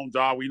pile on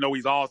Ja. We know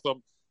he's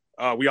awesome.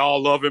 We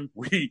all love him.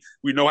 We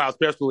know how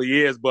special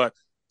he is, but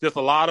just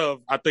a lot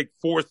of, I think,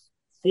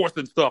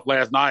 forcing stuff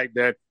last night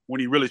that when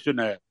he really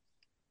shouldn't have.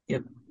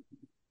 Yep.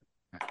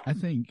 I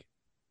think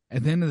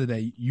at the end of the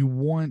day, you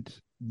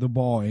want the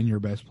ball in your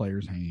best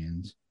player's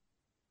hands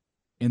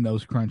in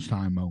those crunch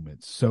time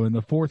moments. So in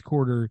the fourth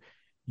quarter,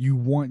 you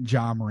want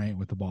Ja Morant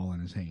with the ball in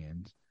his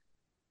hands.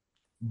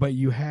 But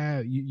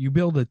you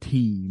build a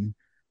team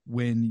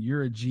when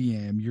you're a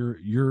GM,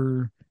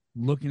 you're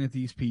looking at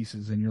these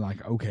pieces and you're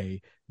like,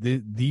 okay,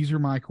 these are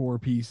my core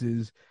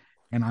pieces,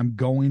 and I'm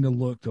going to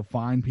look to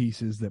find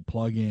pieces that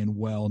plug in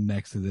well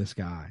next to this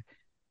guy.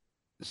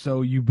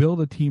 So you build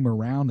a team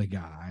around a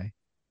guy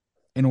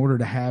in order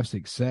to have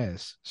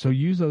success. So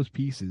use those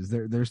pieces.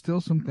 There's still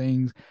some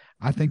things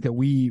I think that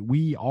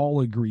we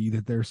all agree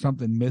that there's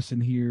something missing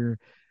here,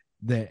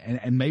 that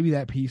and maybe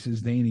that piece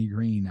is Danny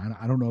Green.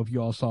 I don't know if you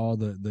all saw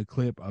the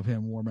clip of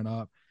him warming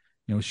up,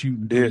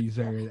 shooting threes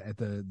there at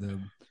the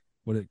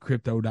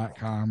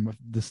crypto.com,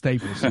 the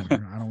Staples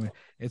Center.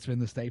 It's been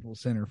the Staples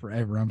Center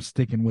forever. I'm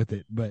sticking with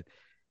it. But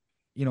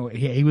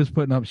he was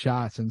putting up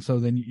shots, and so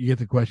then you get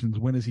the questions,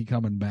 when is he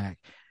coming back?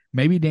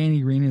 Maybe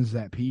Danny Green is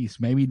that piece.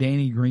 Maybe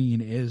Danny Green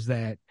is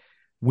that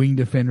wing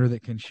defender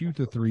that can shoot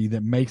the three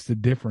that makes the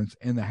difference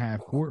in the half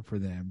court for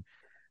them.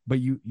 But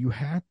you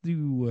have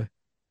to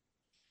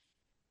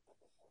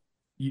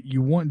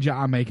you want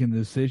Ja making the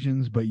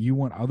decisions, but you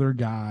want other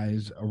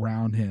guys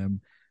around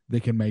him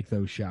that can make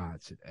those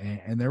shots.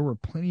 And there were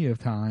plenty of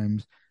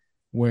times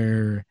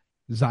where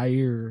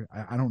Zaire,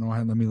 I don't know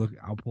how. Let me look.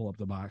 I'll pull up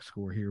the box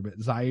score here,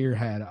 but Zaire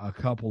had a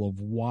couple of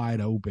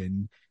wide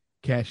open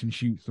catch and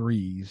shoot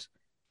threes,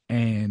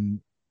 and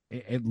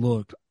it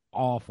looked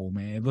awful,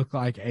 man. It looked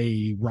like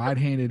a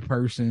right-handed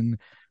person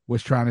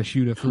was trying to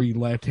shoot a three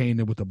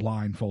left-handed with a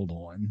blindfold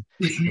on.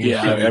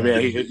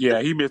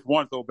 He missed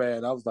one so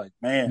bad. I was like,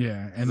 man,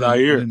 yeah, and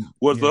Zaire,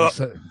 what's up?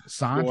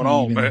 Santi going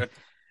on, even,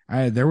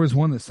 man? There was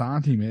one that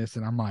Santi missed,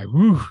 and I'm like,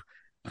 whew.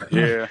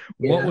 Yeah.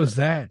 What was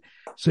that?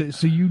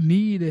 So you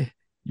need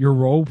your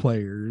role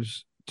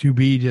players to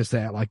be just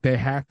that. Like, they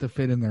have to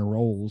fit in their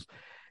roles.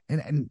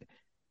 And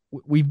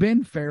we've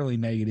been fairly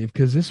negative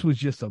because this was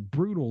just a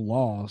brutal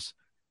loss.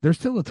 There's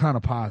still a ton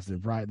of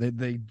positive, right?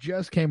 They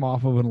just came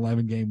off of an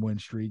 11-game win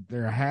streak.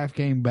 They're a half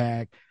game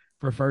back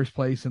for first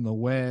place in the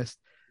West.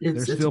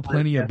 There's still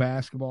plenty of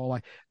basketball.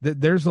 Like,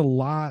 there's a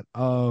lot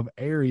of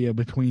area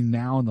between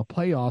now and the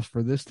playoffs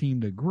for this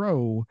team to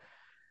grow.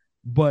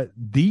 But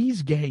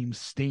these games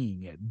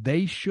sting.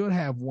 They should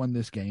have won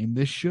this game.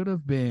 This should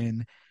have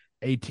been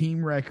a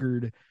team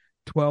record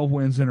 12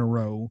 wins in a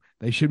row.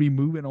 They should be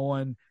moving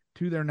on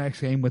to their next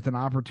game with an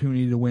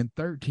opportunity to win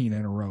 13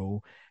 in a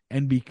row.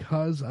 And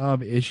because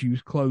of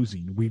issues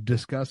closing, we've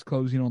discussed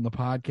closing on the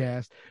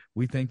podcast.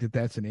 We think that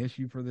that's an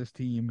issue for this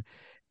team.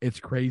 It's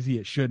crazy.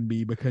 It shouldn't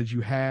be, because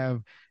you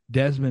have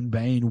Desmond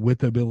Bane with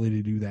the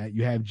ability to do that.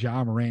 You have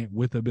Ja Morant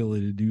with the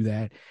ability to do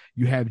that.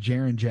 You have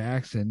Jaren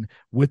Jackson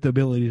with the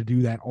ability to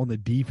do that on the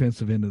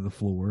defensive end of the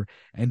floor,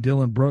 and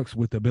Dylan Brooks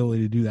with the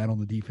ability to do that on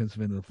the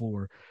defensive end of the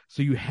floor.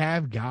 So you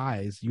have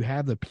guys, you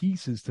have the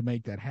pieces to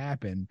make that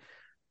happen.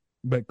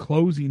 But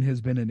closing has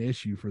been an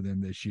issue for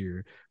them this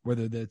year,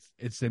 whether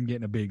it's them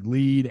getting a big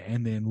lead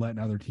and then letting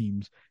other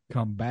teams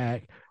come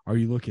back, or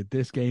you look at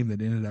this game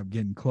that ended up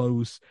getting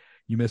close.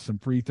 You missed some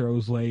free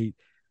throws late.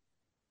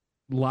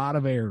 A lot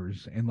of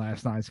errors in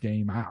last night's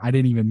game. I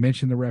didn't even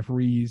mention the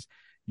referees.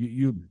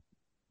 You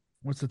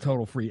what's the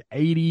total free?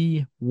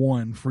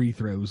 81 free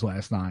throws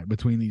last night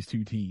between these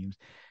two teams.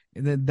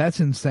 And then that's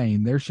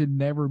insane. There should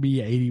never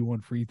be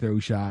 81 free throw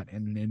shot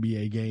in an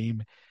NBA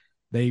game.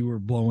 They were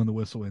blowing the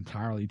whistle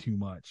entirely too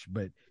much.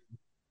 But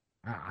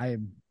I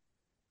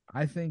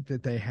think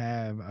that they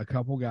have a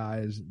couple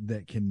guys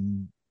that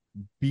can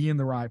be in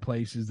the right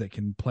places, that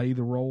can play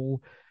the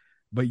role,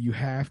 but you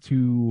have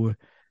to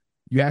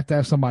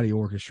have somebody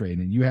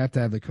orchestrating. You have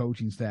to have the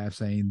coaching staff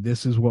saying,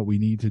 this is what we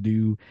need to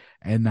do,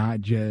 and not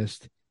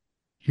just,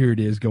 here it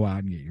is, go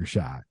out and get your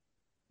shot.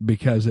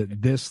 Because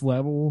at this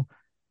level,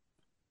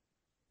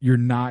 you're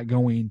not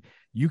going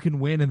 – you can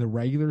win in the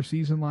regular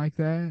season like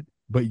that,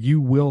 but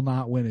you will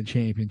not win a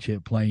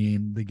championship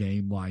playing the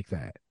game like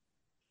that.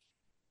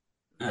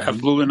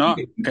 Absolutely not.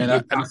 And in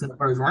the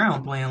first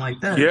round playing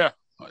like that. Yeah.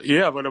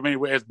 But I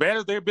mean, as bad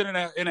as they've been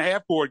in a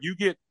half court, you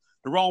get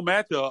the wrong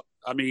matchup.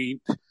 I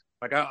mean,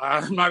 like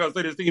I'm not gonna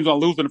say this team's gonna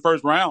lose in the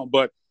first round,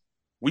 but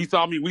we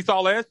saw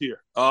last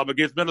year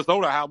against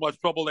Minnesota how much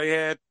trouble they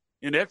had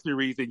in that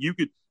series, and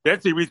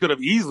that series could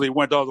have easily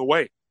went the other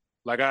way.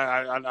 Like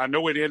I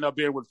know it ended up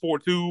being with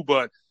 4-2,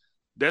 but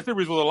that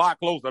series was a lot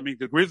closer. I mean,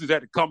 the Grizzlies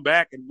had to come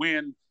back and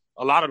win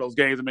a lot of those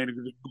games. I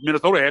mean,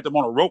 Minnesota had them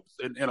on the ropes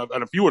in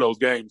a few of those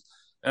games,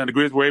 and the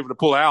Grizzlies were able to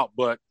pull out.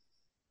 But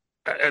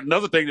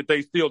another thing that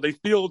they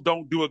still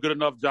don't do a good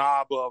enough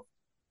job of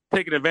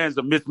taking advantage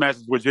of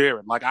mismatches with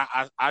Jaren. Like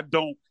I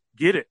don't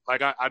get it.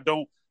 Like I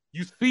don't.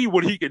 You see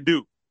what he can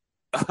do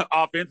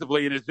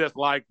offensively, and it's just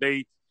like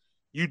they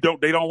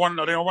don't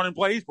run in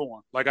plays for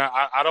him. Like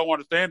I don't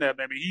understand that.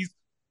 I mean, he's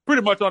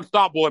pretty much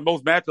unstoppable in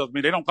most matchups. I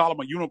mean, they don't call him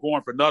a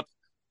unicorn for nothing.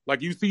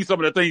 Like, you see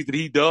some of the things that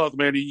he does,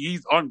 man.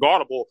 He's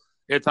unguardable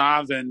at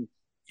times, and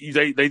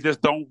they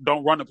just don't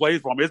run the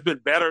plays for him. It's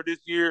been better this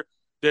year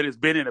than it's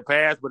been in the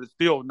past, but it's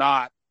still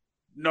not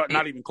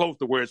even close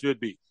to where it should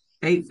be.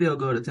 8 field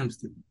goal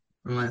attempts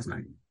from last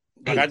night.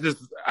 Like,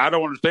 I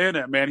don't understand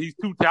that, man. He's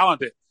too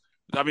talented.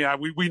 I mean,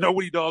 we know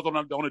what he does on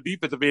the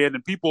defensive end,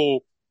 and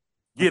people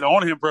get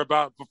on him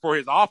for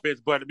his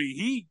offense. But I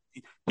mean,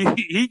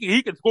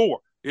 he can score.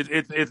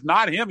 It's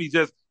not him. He's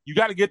just, you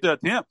got to get the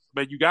attempts,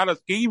 but you got to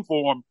scheme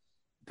for him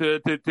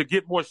to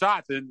get more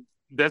shots, and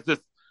that's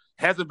just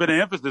hasn't been an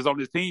emphasis on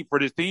this team for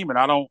this team.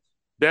 And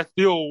that's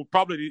still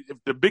probably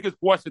the biggest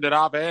question that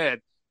I've had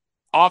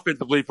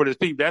offensively for this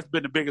team. That's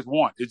been the biggest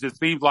one. It just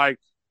seems like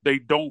they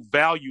don't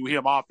value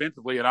him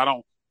offensively, and I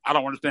don't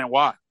understand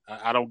why.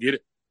 I don't get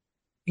it.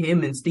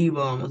 Him and Steve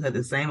almost had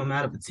the same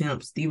amount of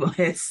attempts. Steve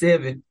had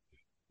 7.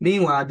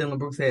 Meanwhile, Dylan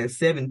Brooks had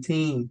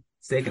 17,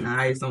 second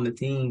highest on the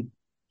team,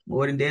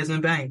 more than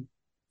Desmond Bane.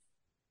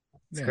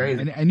 It's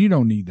crazy. And you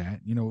don't need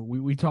that. You know,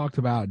 we talked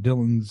about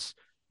Dylan's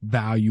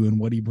value and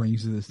what he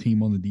brings to this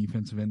team on the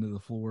defensive end of the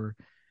floor,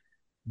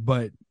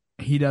 but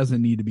he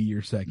doesn't need to be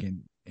your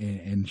second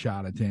in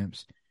shot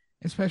attempts,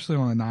 especially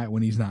on a night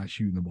when he's not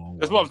shooting the ball.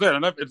 That's what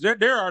I'm saying.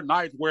 There are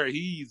nights where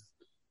he's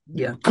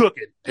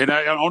cooking, and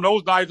on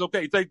those nights,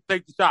 okay, take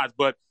the shots,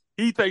 but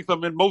he takes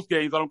them in most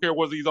games. I don't care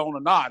whether he's on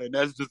or not, and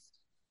that's just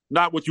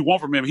not what you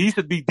want from him. He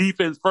should be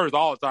defense first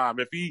all the time.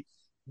 If he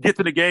gets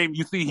in the game,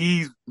 you see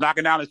he's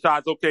knocking down his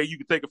shots, okay, you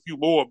can take a few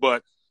more,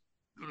 but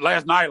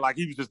last night, like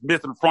he was just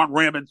missing front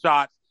rim and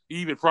shots,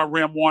 even front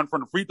rim one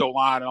from the free throw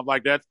line. And I'm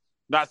like, that's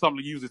not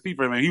something to use to see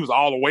for him. And he was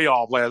all the way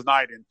off last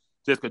night and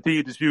just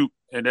continued to shoot.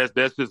 And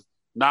that's just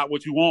not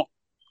what you want.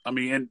 I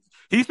mean, and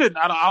he shouldn't.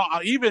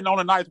 Even on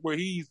the nights where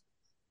he's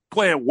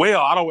playing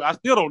well, I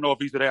still don't know if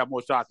he should have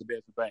more shots than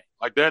Desmond Bane.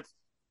 Like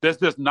that's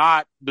just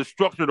not the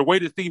structure. The way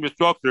this team is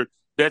structured,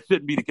 that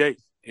shouldn't be the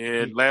case.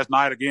 And last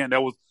night again,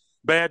 that was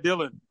bad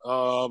Dillon.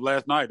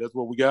 Last night, that's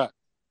what we got.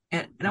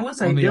 And I would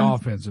say on the Dillon,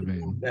 offensive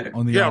end.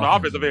 On the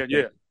offensive end,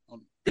 yeah.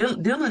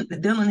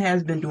 Dylan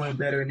has been doing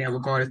better in that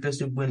regard,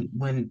 especially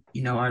when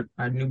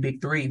our new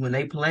big three, when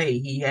they play,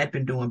 he had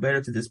been doing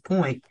better to this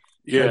point.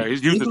 Yeah,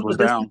 his usage was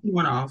down.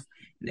 Went off.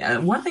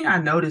 One thing I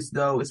noticed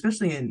though,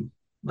 especially in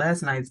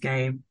last night's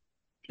game,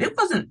 it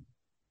wasn't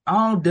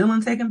all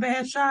Dylan taking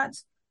bad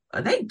shots.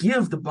 They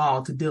give the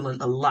ball to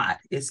Dylan a lot,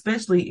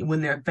 especially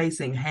when they're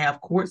facing half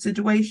court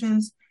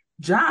situations.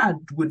 Ja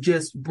would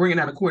just bring it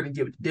out of court and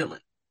give it to Dylan,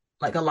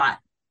 like a lot.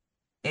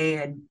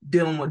 And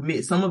Dylan would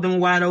miss. Some of them were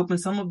wide open.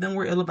 Some of them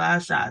were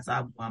ill-advised shots.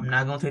 I'm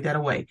not going to take that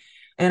away.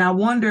 And I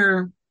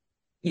wonder,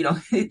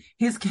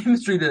 his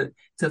chemistry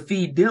to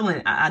feed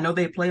Dylan. I know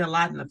they play a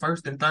lot in the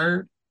first and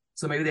third,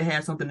 so maybe they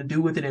had something to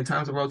do with it in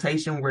terms of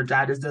rotation, where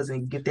Ja just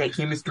doesn't get that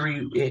chemistry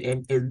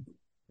and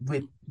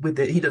with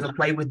it. He doesn't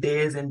play with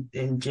Dez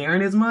and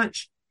Jaren as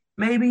much,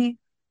 maybe.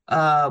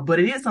 But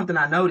it is something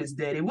I noticed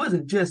that it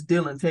wasn't just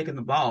Dylan taking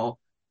the ball.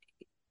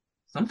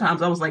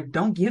 Sometimes I was like,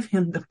 don't give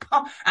him the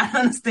ball. I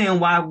understand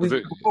why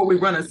before we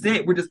run a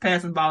set, we're just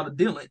passing the ball to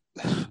Dylan.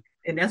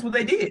 And that's what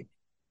they did.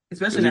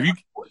 Especially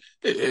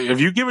if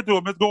you give it to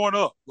him, it's going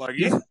up. Like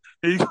he's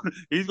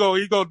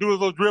gonna do his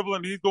little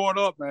dribbling. He's going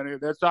up, man.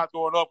 That shot's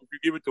going up if you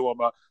give it to him.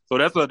 So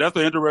that's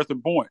an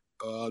interesting point.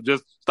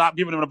 Just stop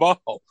giving him the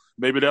ball.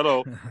 Maybe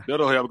that'll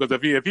help, because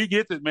if he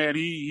gets it, man,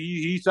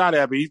 he shot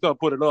at me. He's gonna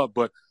put it up.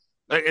 But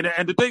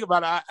and the thing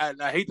about it,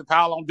 I hate to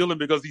pile on Dylan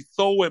because he's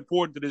so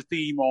important to this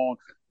team on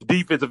the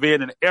defensive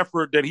end and the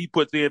effort that he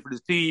puts in for this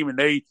team, and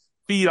they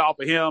feed off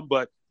of him.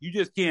 But you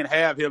just can't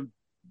have him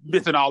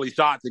missing all these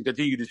shots and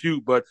continue to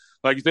shoot. But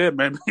like you said,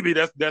 man, maybe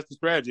that's the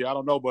strategy. I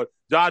don't know, but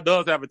Ja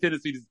does have a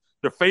tendency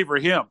to favor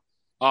him.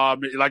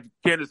 Like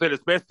Candace said,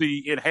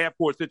 especially in half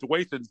court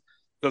situations,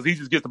 because he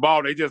just gets the ball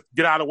and they just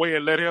get out of the way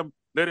and let him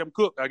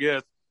cook. I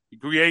guess he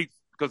creates,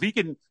 because he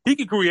can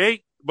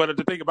create, but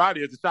the thing about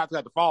it is the shots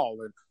got to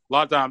fall, and a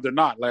lot of times they're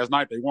not. Last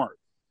night they weren't.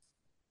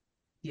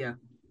 Yeah.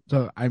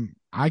 So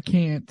I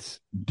can't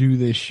do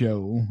this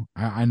show.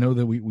 I know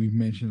that we've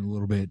mentioned a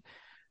little bit,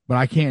 but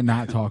I can't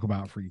not talk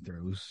about free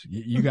throws.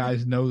 You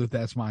guys know that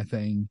that's my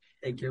thing.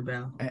 Take your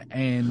bow.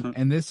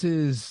 And this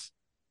is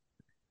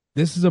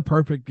a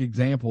perfect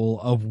example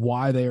of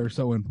why they are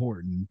so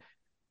important.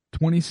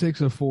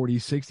 26 of 40,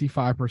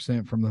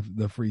 65% from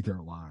the free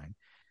throw line.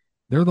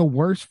 They're the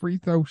worst free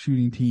throw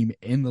shooting team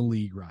in the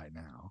league right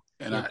now.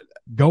 And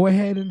go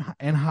ahead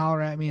and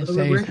holler at me and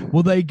say,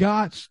 well, they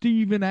got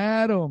Steven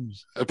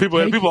Adams.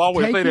 People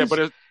always say that,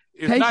 but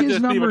it's not just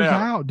Steven Adams.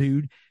 Out,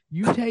 dude.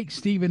 You take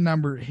Steven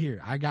number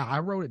here. I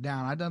wrote it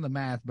down. I done the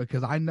math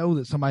because I know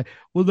that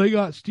they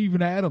got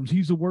Steven Adams.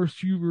 He's the worst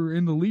shooter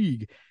in the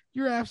league.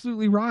 You're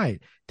absolutely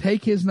right.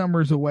 Take his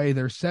numbers away.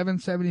 They're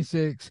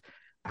 776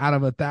 out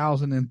of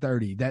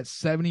 1,030. That's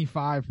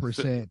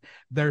 75%.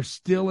 They're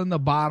still in the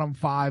bottom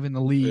 5 in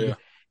the league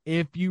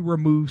if you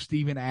remove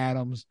Steven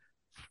Adams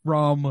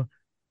from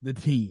the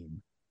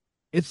team.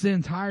 It's the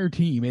entire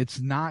team. It's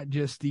not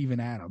just Steven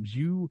Adams.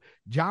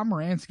 John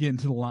Morant's getting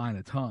to the line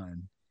a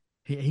ton.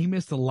 He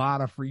missed a lot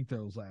of free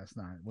throws last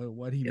night.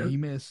 He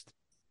missed?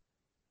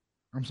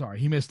 I'm sorry,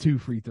 he missed 2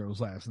 free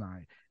throws last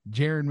night.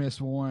 Jaren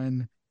missed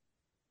 1.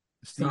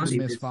 Steven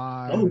missed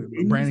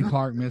 5. Brandon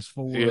Clark missed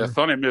 4. Yeah,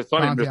 Sonny missed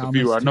a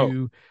few. I know.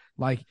 2.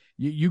 Like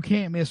you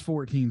can't miss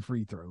 14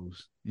 free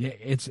throws. Yeah,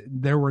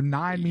 there were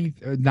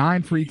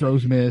 9 free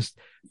throws missed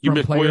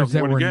from players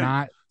that were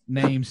not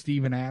named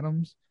Steven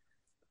Adams,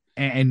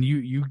 and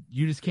you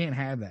just can't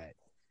have that.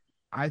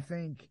 I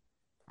think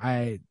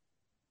I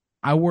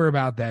worry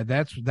about that.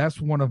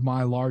 That's one of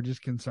my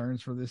largest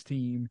concerns for this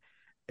team,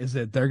 is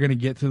that they're going to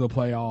get to the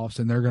playoffs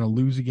and they're going to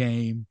lose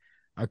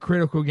a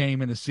critical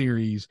game in a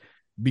series,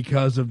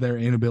 because of their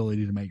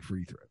inability to make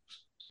free throws.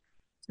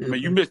 I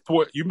mean, you missed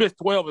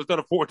 12 instead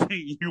of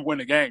 14, you win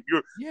the game.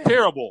 You're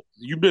terrible.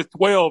 You missed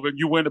 12 and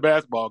you win the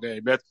basketball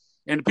game.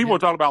 And people were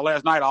talking about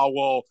last night,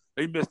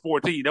 they missed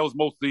 14. That was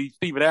mostly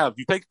Steven Adams.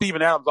 You take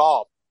Steven Adams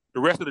off, the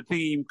rest of the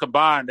team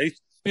combined, they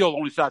still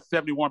only shot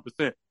 71%.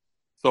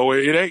 So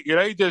it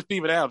ain't just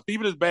Steven Adams.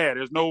 Steven is bad.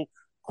 There's no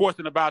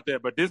question about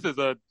that. But this is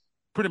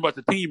pretty much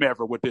a team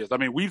effort with this. I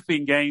mean, we've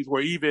seen games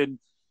where even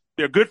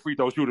they're good free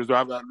throw shooters.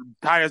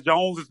 Tyus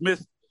Jones has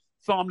missed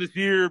some this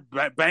year.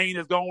 Bane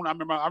is gone. I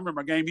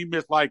remember a game he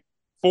missed like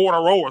 4 in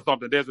a row or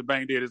something. Desmond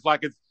Bane did. It's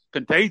like it's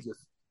contagious.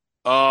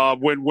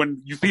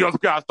 When you see other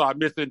guys start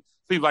missing,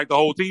 seems like the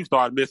whole team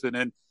started missing.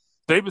 And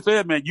David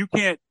said, man, you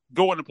can't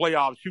go in the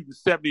playoffs shooting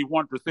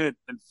 71% in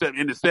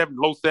the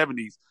low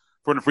 70s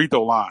from the free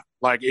throw line.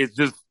 Like, it's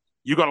just,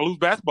 you're going to lose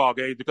basketball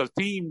games because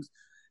teams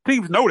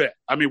know that.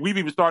 I mean, we've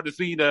even started to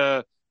see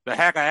the the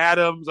Hacker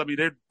Adams. I mean,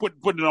 they're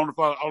putting it on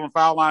the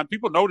foul line.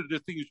 People know that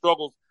this team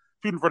struggles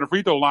shooting from the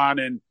free throw line,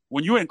 and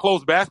when you're in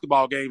close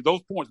basketball games,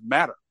 those points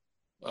matter.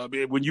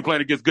 When you're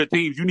playing against good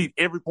teams, you need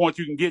every point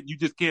you can get. You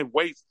just can't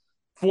waste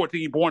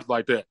 14 points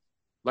like that.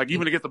 Like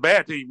even against a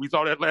bad team, we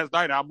saw that last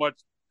night. How much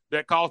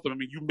that cost them. I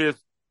mean, you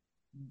missed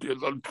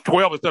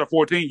 12 instead of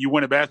 14. You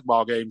win a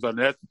basketball games,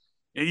 and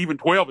even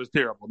 12 is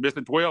terrible.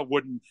 Missing 12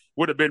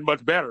 would have been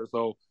much better.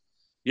 So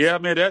yeah,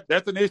 man,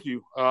 that's an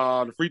issue.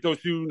 The free throw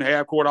shooting,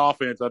 half court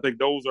offense. I think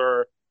those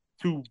are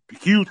two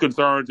huge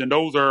concerns, and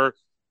those are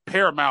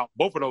paramount.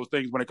 Both of those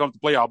things when it comes to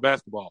playoff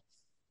basketball.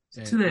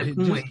 To that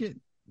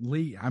point,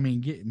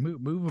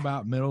 move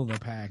about middle of the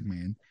pack,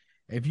 man.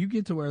 If you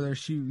get to where they're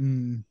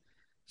shooting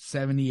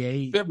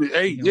 78,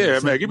 yeah,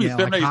 man, give me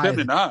 78,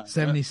 79.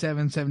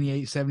 77,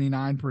 78,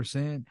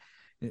 79%.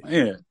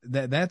 Yeah.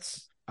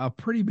 That's a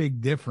pretty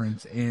big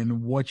difference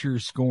in what you're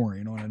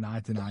scoring on a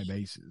night-to-night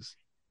basis.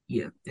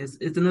 Yeah,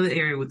 it's another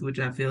area with which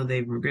I feel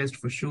they've regressed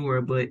for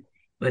sure, but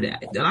the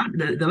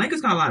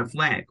Lakers got a lot of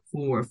flack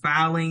for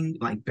fouling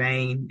like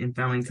Bane and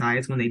fouling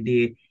Tyus when they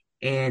did,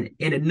 and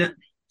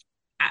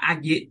I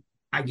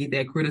get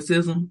that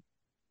criticism,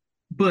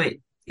 but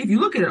if you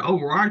look at it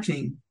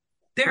overarching,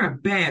 they're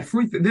they're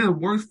the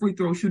worst free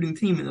throw shooting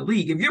team in the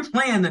league. If you're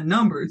playing the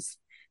numbers,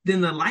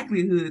 then the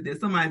likelihood that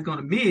somebody's going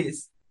to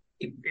miss,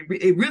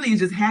 it really is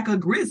just Hacker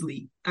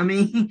Grizzly. I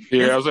mean,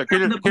 yeah, I was like,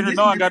 Kendrick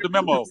Nunn got the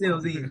memo.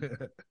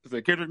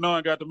 Kendrick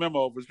Nunn got the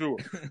memo for sure.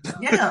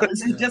 Yeah,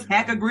 it's just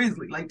Hacker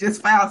Grizzly. Like,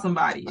 just foul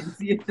somebody and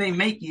see if they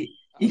make it.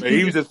 I mean,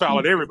 he was just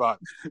fouling everybody.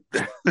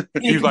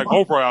 He's like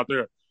Oprah out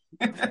there.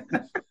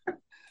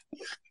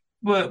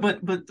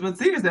 But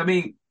seriously, I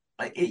mean,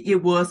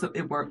 it was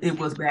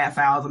bad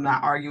fouls. I'm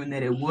not arguing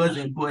that it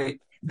wasn't, but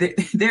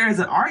there is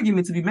an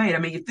argument to be made. I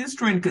mean, if this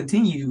trend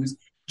continues,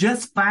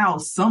 just foul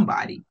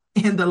somebody,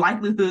 and the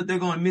likelihood they're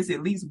going to miss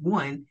at least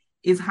one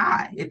is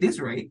high at this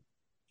rate.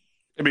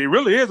 I mean, it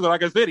really is.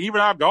 Like I said, even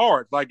our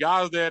guards, like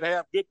guys that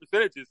have good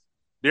percentages,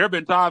 there have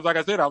been times, like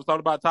I said, I was talking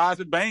about Tyus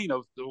and Bane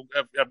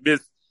have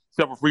missed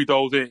several free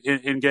throws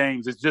in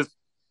games.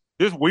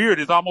 It's weird.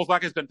 It's almost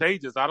like it's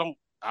contagious. I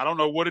don't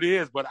know what it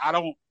is, but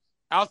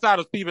outside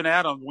of Steven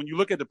Adams, when you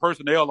look at the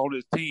personnel on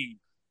this team,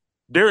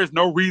 there is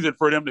no reason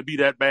for them to be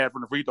that bad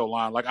from the free throw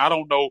line. Like, I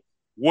don't know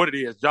what it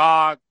is.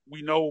 Ja,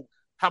 we know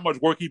how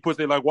much work he puts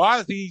in. Like, why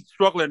is he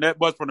struggling that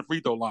much from the free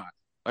throw line?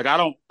 Like, I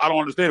don't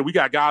understand it. We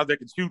got guys that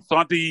can shoot.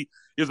 Santi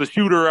is a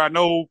shooter. I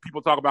know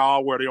people talk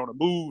about where they're on the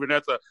move, and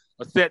that's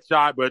a set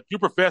shot, but you're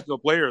professional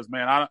players,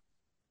 man.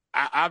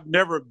 I've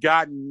never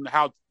gotten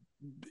how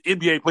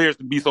NBA players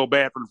can be so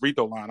bad from the free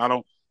throw line.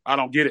 I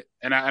don't get it.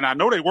 And I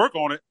know they work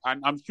on it.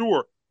 I'm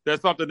sure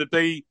that's something that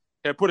they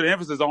have put an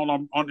emphasis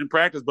on in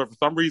practice, but for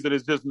some reason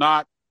it's just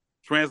not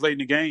translating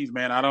to games,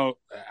 man. I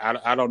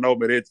don't know,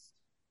 but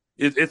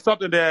it's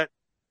something that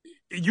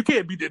you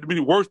can't be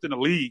the worst in the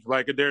league.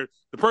 Like, the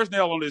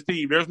personnel on this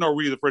team, there's no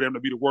reason for them to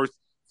be the worst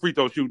free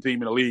throw shooting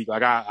team in the league.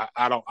 Like,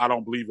 I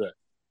don't believe that.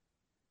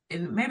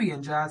 And maybe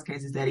in Ja's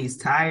case is that he's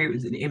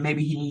tired, and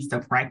maybe he needs to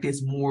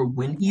practice more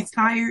when he's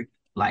tired.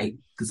 Like,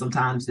 because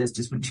sometimes that's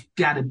just what you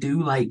got to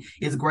do. Like,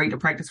 it's great to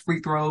practice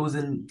free throws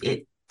and at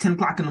 10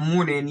 o'clock in the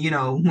morning, you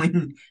know,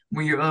 when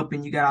you're up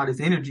and you got all this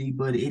energy,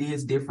 but it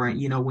is different,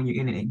 you know, when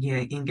you're in an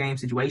in-game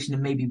situation,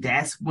 and maybe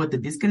that's what the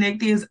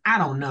disconnect is. I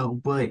don't know,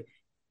 but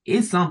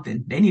it's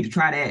something. They need to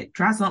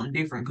try something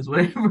different, because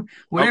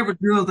whatever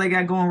drills they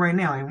got going right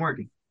now ain't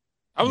working.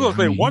 I was going to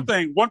say one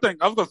thing.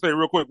 I was going to say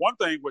real quick, one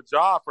thing with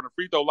Ja from the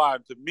free throw line,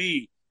 to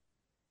me,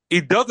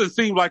 it doesn't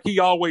seem like he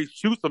always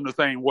shoots them the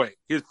same way.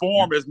 His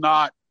form is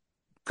not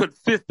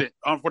consistent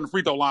from the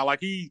free throw line.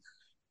 Like,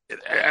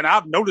 and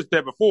I've noticed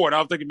that before, and I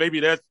was thinking maybe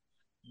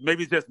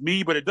it's just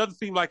me, but it doesn't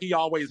seem like he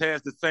always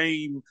has the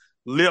same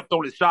lift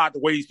on his shot the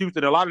way he shoots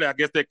it. A lot of that, I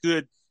guess, that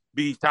could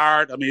be he's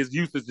tired. I mean, his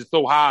usage is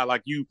so high.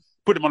 Like, you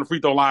put him on the free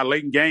throw line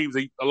late in games,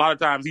 a lot of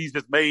times he's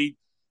just made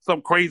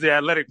some crazy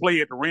athletic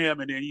play at the rim,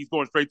 and then he's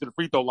going straight to the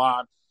free throw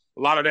line.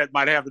 A lot of that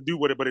might have to do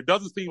with it, but it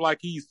doesn't seem like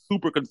he's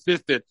super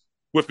consistent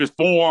with his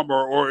form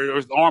or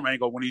his arm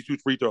angle when he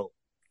shoots free throws.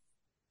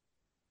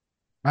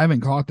 I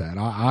haven't caught that.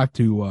 I have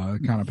to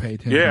kind of pay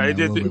attention. Yeah, a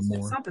little bit more.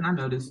 It's something I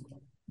noticed.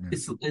 Yeah.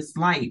 It's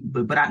light,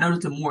 but I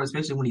noticed it more,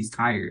 especially when he's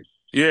tired.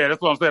 Yeah,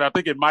 that's what I'm saying. I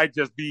think it might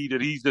just be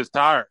that he's just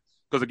tired.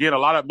 Because again,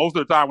 most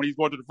of the time when he's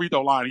going to the free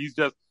throw line, he's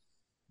just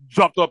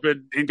jumped up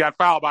and got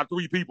fouled by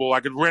three people,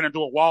 like it ran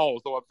into a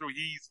wall. So I'm sure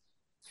he's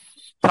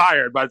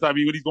tired by the time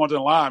when he's going to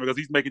the line, because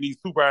he's making these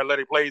super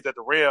athletic plays at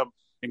the rim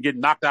and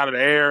getting knocked out of the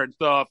air and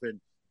stuff.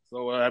 And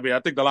so, I mean, I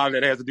think a lot of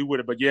that has to do with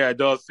it. But yeah, it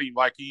does seem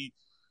like he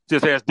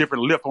just has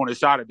different lift on his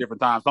shot at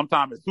different times.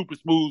 Sometimes it's super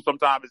smooth.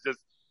 Sometimes it's just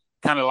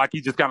kind of like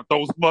he just kind of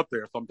throws them up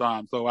there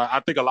sometimes. So I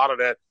think a lot of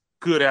that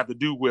could have to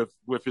do with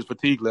his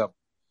fatigue level.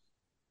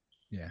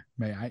 Yeah,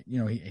 man.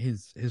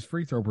 His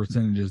free throw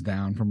percentage is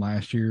down from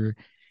last year.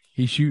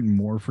 He's shooting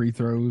more free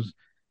throws.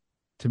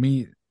 To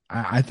me,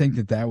 I think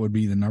that would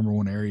be the number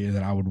one area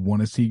that I would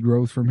want to see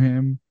growth from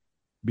him.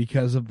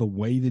 because of the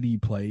way that he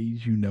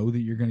plays, you know that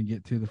you're going to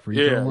get to the free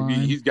throw Yeah,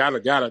 line. he's got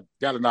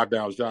to knock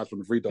down shots from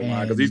the free throw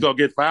line because he's And gonna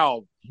get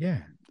fouled.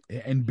 yeah,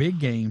 in big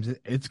games,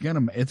 it's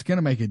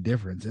gonna make a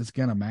difference. It's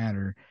gonna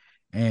matter,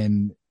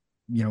 and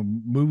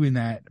moving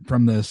that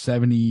from the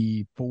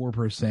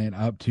 74%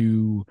 up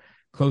to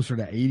closer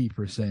to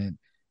 80%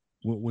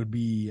 would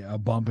be a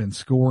bump in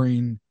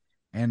scoring,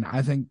 and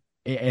I think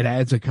it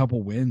adds a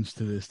couple wins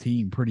to this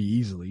team pretty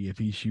easily if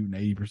he's shooting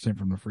 80%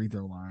 from the free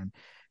throw line.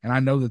 And I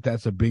know that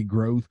that's a big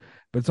growth,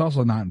 but it's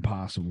also not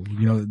impossible.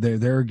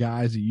 There are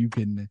guys that you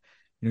can,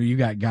 you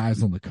got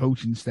guys on the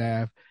coaching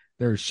staff.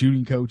 There are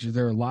shooting coaches.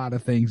 There are a lot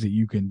of things that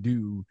you can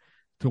do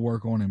to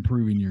work on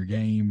improving your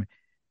game.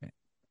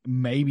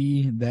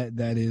 Maybe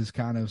that is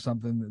kind of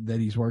something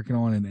that he's working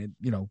on, and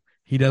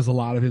he does a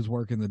lot of his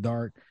work in the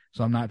dark.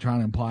 So I'm not trying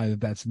to imply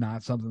that that's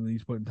not something that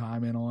he's putting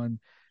time in on,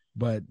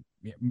 but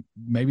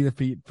maybe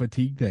the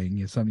fatigue thing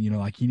is something,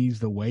 like he needs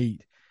to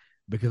wait,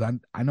 because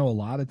I know a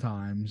lot of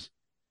times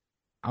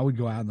I would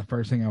go out and the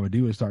first thing I would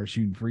do is start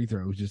shooting free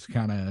throws, just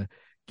kind of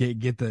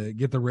get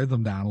the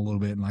rhythm down a little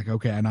bit, and like,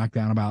 okay, I knocked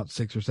down about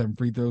 6 or 7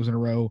 free throws in a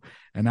row,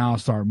 and now I'll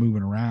start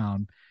moving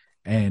around,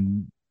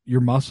 and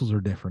your muscles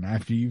are different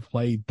after you've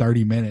played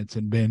 30 minutes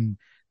and been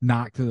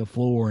knocked to the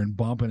floor and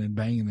bumping and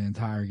banging the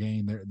entire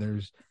game.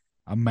 There's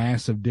a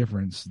massive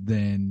difference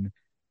than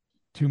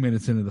 2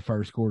 minutes into the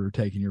first quarter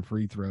taking your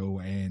free throw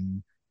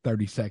and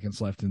 30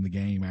 seconds left in the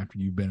game after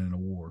you've been in a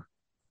war.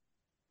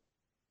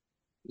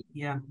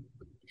 Yeah,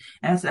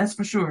 that's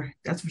for sure.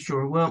 That's for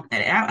sure. Well,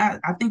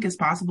 I think it's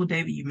possible,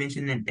 David. You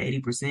mentioned that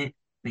 80%.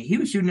 He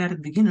was shooting at the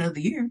beginning of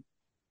the year.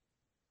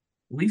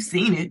 We've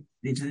seen it.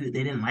 They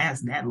didn't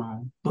last that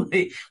long, but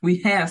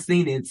we have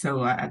seen it.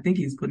 So I think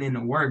he's put in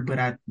the work.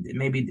 But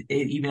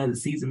even as the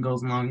season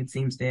goes along, it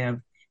seems to have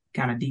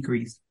kind of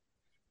decreased.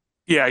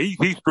 Yeah,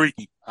 he's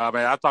streaky.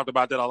 I talked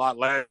about that a lot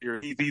last year.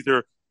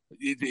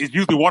 It's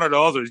usually one or the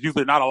other. It's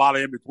usually not a lot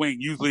of in between.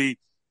 Usually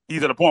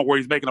he's at a point where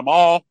he's making them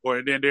all,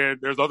 or then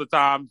there's other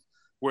times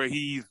where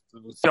he's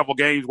several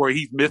games where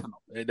he's missing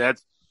them, and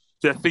that's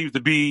just seems to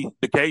be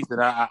the case.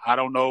 And I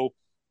don't know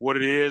what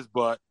it is,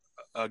 but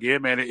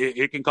again, man,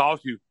 it can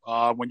cost you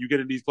when you get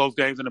in these close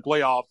games in the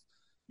playoffs.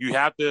 You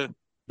have to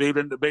be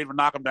able to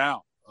knock them down.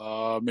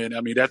 And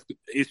I mean, that's the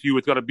issue.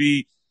 It's going to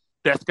be,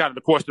 that's kind of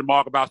the question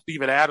mark about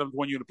Steven Adams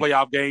when you're in the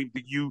playoff game.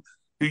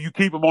 Do you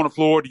keep him on the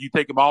floor? Do you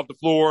take him off the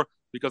floor?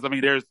 Because I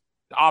mean, there's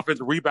the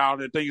offensive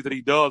rebound and things that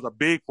he does are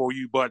big for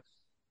you, but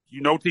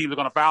teams are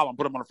going to foul him,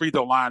 put him on the free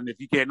throw line. And if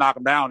you can't knock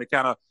him down, it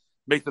kind of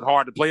makes it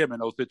hard to play him in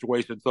those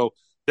situations. So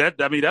that's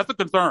a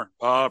concern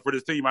for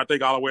this team, I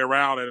think, all the way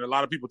around. And a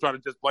lot of people try to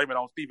just blame it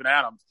on Steven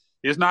Adams.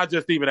 It's not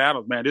just Steven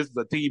Adams, man. This is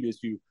a team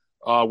issue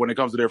when it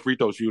comes to their free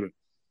throw shooting.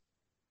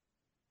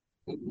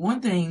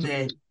 One thing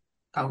that,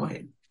 go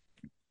ahead.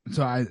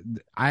 So I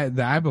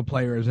have a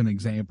player as an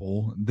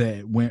example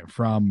that went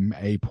from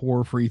a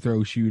poor free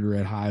throw shooter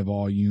at high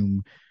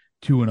volume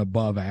to an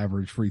above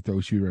average free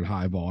throw shooter at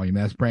high volume.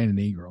 That's Brandon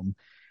Ingram.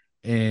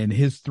 And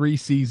his 3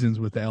 seasons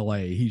with LA,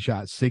 he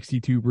shot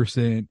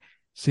 62%,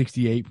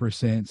 68%,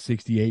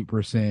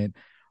 68%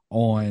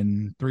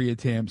 on 3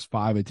 attempts,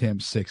 5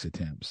 attempts, 6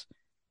 attempts.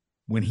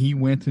 When he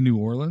went to New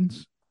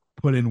Orleans,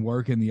 put in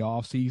work in the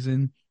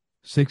offseason,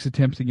 6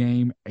 attempts a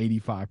game,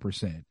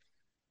 85%.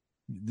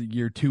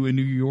 Year 2 in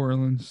New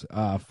Orleans,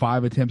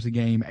 5 attempts a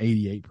game,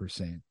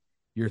 88%.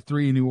 Year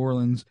 3 in New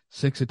Orleans,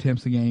 6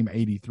 attempts a game,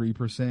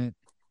 83%.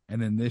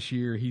 And then this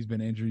year, he's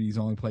been injured. He's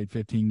only played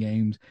 15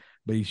 games,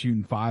 but he's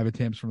shooting 5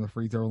 attempts from the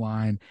free throw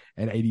line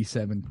at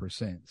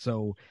 87%.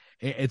 So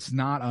it's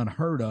not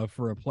unheard of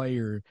for a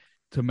player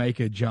to make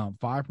a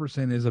jump.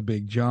 5% is a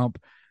big jump,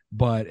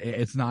 but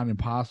it's not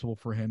impossible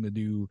for him to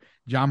do.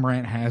 Ja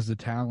Morant has the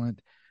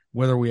talent.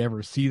 Whether we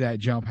ever see that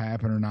jump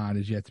happen or not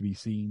is yet to be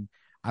seen.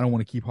 I don't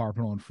want to keep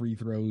harping on free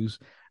throws.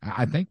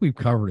 I think we've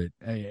covered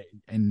it.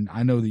 And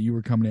I know that you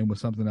were coming in with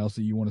something else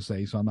that you want to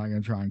say, so I'm not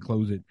going to try and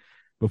close it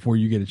before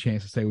you get a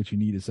chance to say what you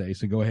need to say.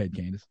 So go ahead,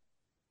 Candace.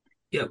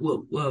 Yeah,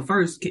 well,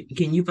 first,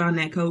 can you find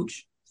that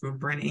coach from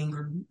Brandon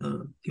Ingram?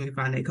 Can we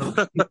find that coach?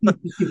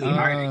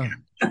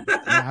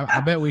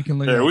 I bet we can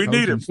look at we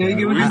need him.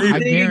 I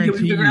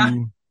guarantee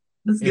you,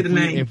 let's get a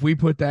name. If we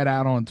put that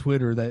out on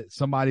Twitter, that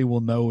somebody will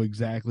know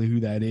exactly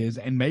who that is,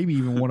 and maybe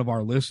even one of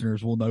our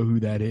listeners will know who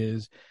that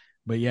is.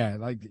 But yeah,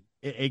 like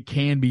it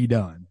can be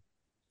done.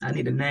 I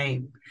need a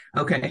name.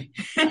 Okay.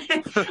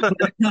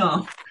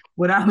 No,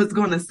 what I was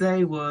going to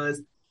say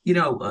was,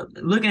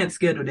 looking at the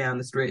schedule down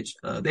the stretch,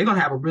 they're going to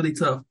have a really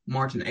tough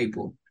March and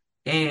April.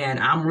 And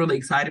I'm really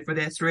excited for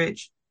that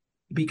stretch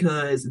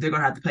because they're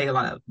going to have to play a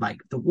lot of,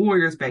 like, the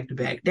Warriors back to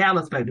back,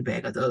 Dallas back to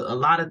back, a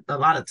lot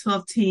of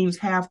tough teams,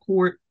 half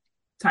court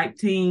type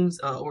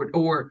teams, or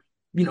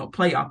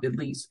playoff at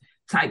least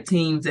type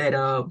teams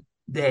that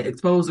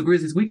expose the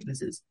Grizzlies'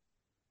 weaknesses.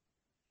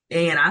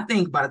 And I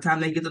think by the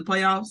time they get to the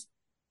playoffs,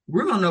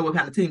 we're gonna know what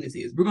kind of team this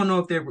is. We're gonna know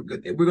if they're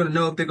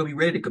gonna be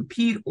ready to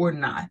compete or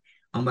not.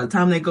 By the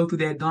time they go through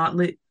that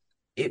gauntlet,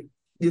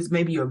 this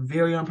may be a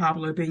very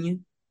unpopular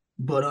opinion,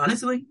 but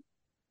honestly,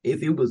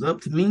 if it was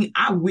up to me,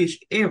 I wish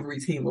every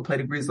team would play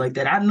the Grizzlies like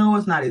that. I know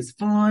it's not as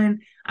fun.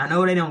 I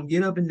know they don't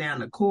get up and down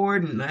the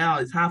court and all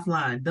these high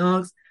flying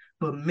dunks,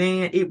 but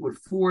man, it would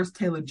force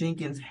Taylor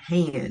Jenkins'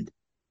 hand.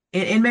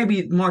 And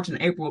maybe March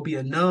and April will be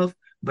enough,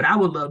 but I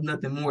would love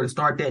nothing more to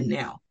start that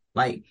now.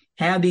 Like,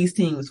 have these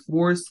teams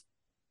force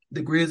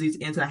the Grizzlies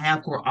into a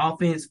half court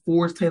offense,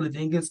 force Taylor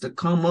Jenkins to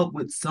come up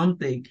with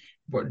something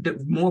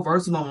more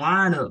versatile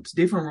lineups,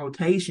 different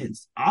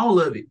rotations, all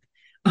of it,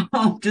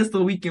 just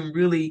so we can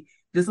really,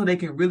 just so they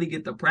can really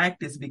get the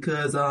practice.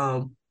 Because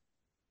I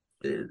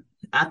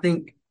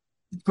think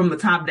from the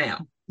top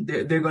down,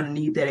 they're going to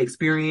need that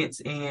experience,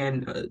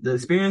 and the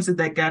experience that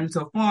they've gotten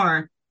so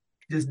far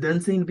just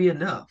doesn't seem to be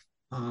enough.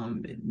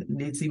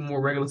 Need to see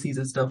more regular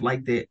season stuff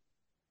like that.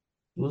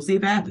 We'll see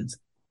if it happens.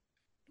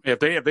 If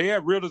they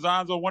have real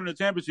designs on winning the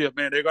championship,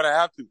 man, they're gonna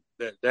have to.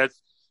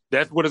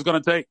 That's what it's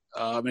gonna take.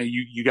 I mean,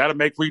 you got to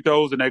make free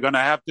throws, and they're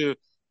gonna have to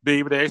be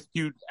able to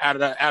execute out of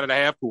the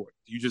half court.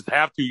 You just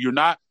have to. You're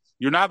not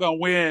gonna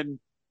win.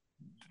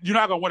 You're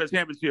not gonna win a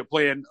championship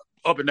playing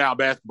up and down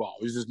basketball.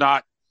 It's just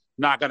not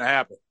gonna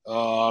happen.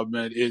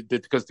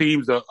 Because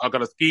teams are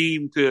gonna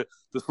scheme to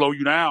slow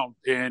you down,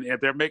 and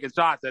if they're making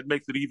shots, that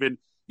makes it even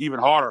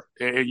harder.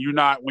 And you're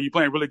not, when you're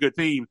playing really good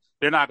teams,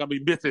 they're not gonna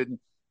be missing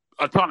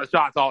a ton of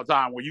shots all the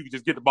time where you can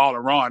just get the ball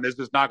and run. It's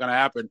just not going to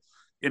happen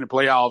in the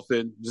playoffs,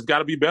 and just got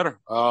to be better.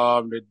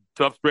 The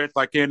tough stretch,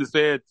 like Candace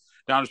said,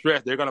 down the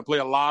stretch, they're going to play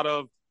a lot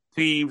of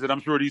teams, and I'm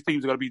sure these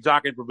teams are going to be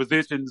jockeying for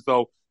positions.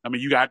 So, I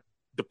mean, you got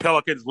the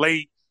Pelicans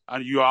late,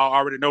 and you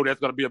already know that's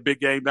going to be a big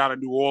game down in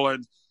New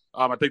Orleans.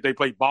 I think they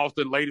play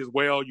Boston late as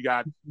well. You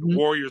got the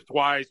Warriors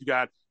twice. You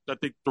got, I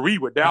think, 3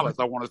 with Dallas,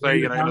 I want to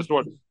say, in a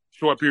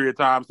short period of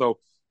time. So,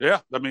 yeah,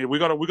 I mean, we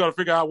got to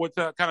figure out what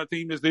kind of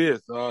team this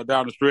is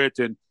down the stretch,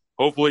 and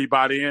hopefully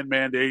by the end,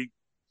 man, they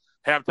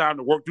have time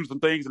to work through some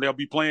things, and they'll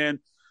be playing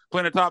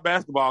the top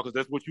basketball, because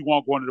that's what you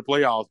want going into the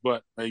playoffs.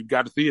 But you've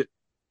got to see it.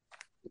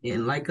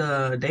 And like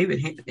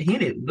David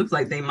hinted, looks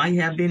like they might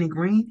have Danny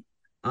Green.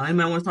 He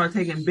might want to start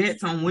taking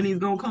bets on when he's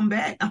going to come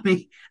back. I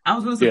mean, I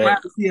was really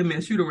surprised to see him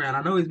in shoot around.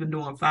 I know he's been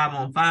doing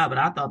 5-on-5, but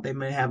I thought they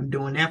may have him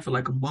doing that for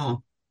like a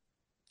month.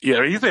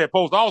 Yeah, he said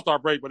post All-Star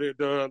break, but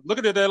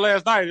looking at that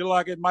last night, it looked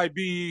like it might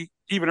be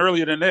even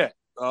earlier than that.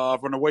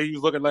 From the way he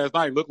was looking last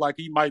night, it looked like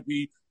he might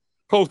be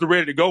close to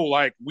ready to go.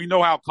 Like, we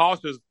know how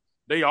cautious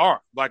they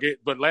are.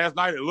 But last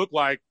night it looked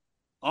like,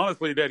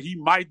 honestly, that he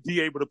might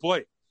be able to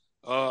play.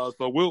 So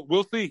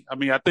we'll see. I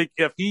mean, I think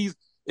if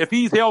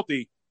he's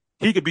healthy,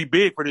 he could be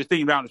big for this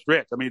team down the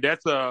stretch. I mean,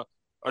 that's a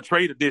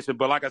trade addition.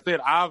 But like I said,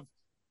 I've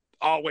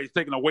always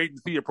taken a wait and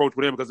see approach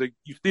with him, because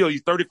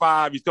he's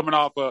 35. He's coming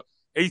off a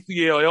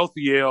ACL,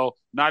 LCL,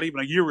 not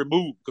even a year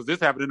removed, because this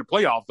happened in the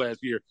playoffs last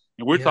year,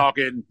 and we're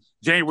talking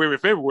January,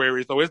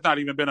 February. So it's not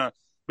even been a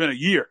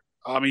year.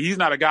 I mean, he's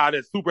not a guy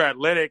that's super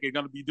athletic and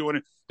going to be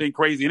doing anything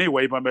crazy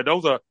anyway. But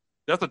those are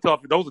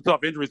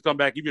tough injuries to come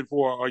back, even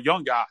for a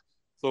young guy.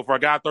 So for a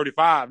guy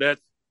 35,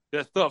 that's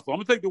tough. So I'm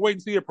gonna take the wait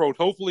and see approach.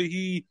 Hopefully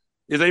he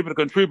is able to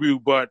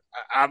contribute. But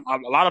a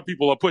lot of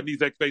people are putting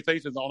these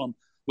expectations on him,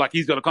 like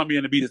he's going to come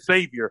in and be the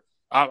savior.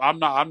 I'm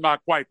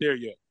not quite there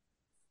yet.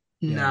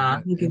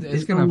 Nah,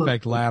 it's going to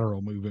affect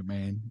lateral movement,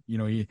 man. You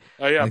know,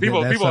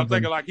 people are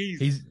thinking like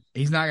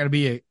he's not going to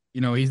be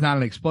he's not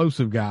an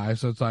explosive guy,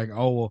 so it's like,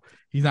 oh well,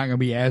 he's not going to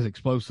be as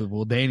explosive.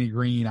 Well, Danny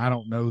Green, I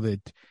don't know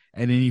that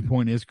at any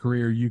point in his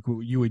career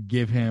you would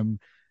give him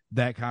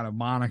that kind of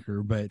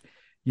moniker, but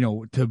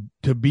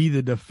to be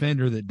the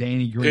defender that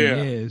Danny Green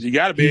is, you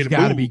got to be. He's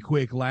got to be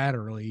quick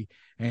laterally,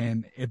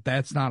 and if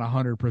that's not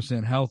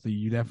 100% healthy,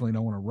 you definitely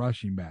don't want to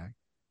rush him back.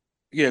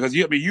 Yeah, because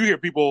you hear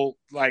people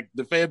like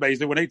the fan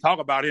base, when they talk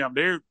about him,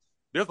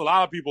 there's a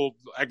lot of people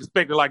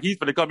expecting like he's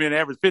going to come in and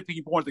average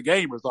 15 points a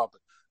game or something.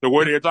 The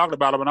way they're talking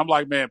about him, and I'm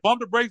like, man,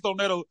 pump the brakes on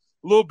that a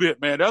little bit,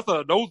 man. Those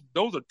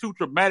are 2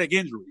 traumatic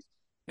injuries,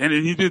 and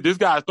this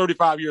guy is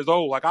 35 years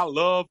old. Like, I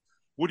love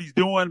what he's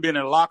doing, being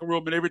in the locker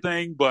room and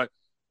everything, but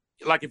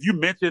like if you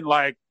mention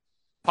like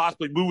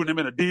possibly moving him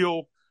in a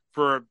deal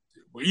for,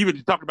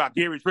 even talking about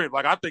Gary Trent,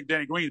 like I think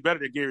Danny Green's better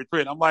than Gary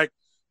Trent. I'm like,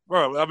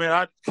 bro, I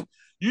mean,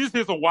 you just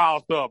hear some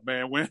wild stuff,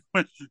 man. When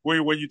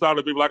you talk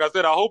to people, like I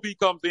said, I hope he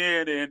comes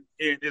in and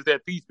is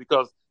at peace,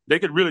 because they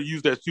could really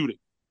use that shooting.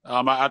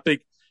 I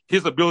think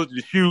his ability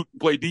to shoot and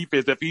play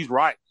defense, if he's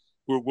right,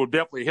 will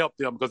definitely help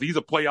them, because he's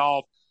a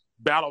playoff,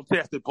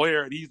 battle-tested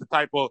player, and he's the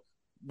type of,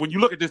 when you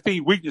look at this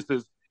team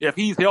weaknesses, if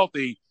he's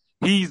healthy,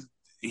 he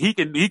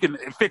can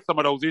fix some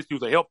of those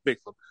issues or help fix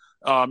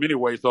them.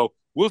 Anyway, so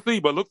we'll see.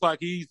 But looks like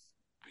he's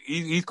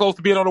close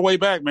to being on the way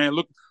back, man.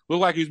 Look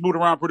like he's moved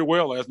around pretty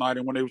well last night,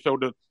 and when they saw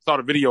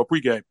the video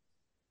pregame.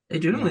 They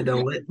generally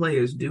don't let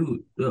players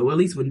do. Well, at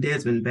least with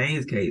Desmond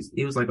Bane's case,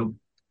 it was like a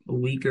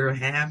week or a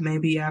half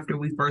maybe after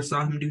we first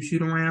saw him do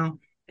shoot around.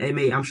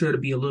 I'm sure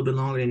it'll be a little bit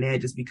longer than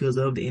that, just because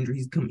of the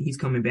injury he's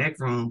coming back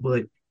from.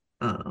 But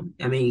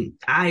I mean,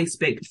 I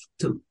expect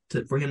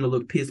for him to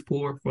look piss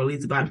poor for at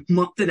least about a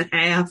month and a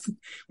half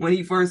when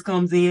he first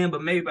comes in.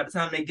 But maybe by the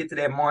time they get to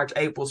that March,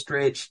 April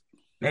stretch,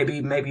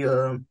 maybe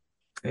we'll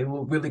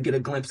really get a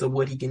glimpse of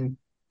what he can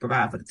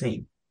provide for the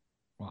team.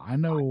 Well, I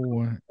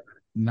know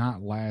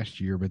not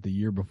last year, but the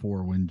year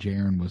before when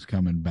Jaron was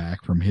coming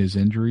back from his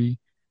injury,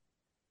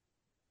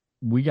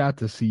 we got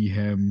to see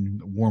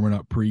him warming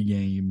up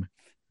pregame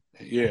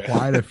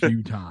quite a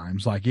few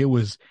times. Like he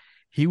was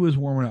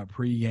warming up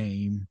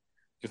pregame.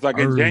 It's like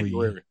early. in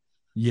January.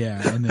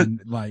 Yeah, and then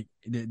like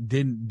it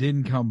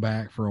didn't come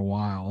back for a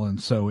while,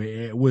 and so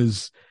it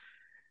was.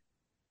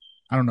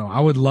 I don't know. I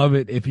would love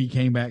it if he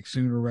came back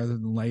sooner rather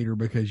than later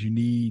because you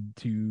need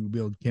to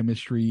build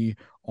chemistry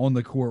on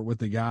the court with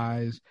the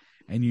guys,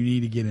 and you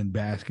need to get in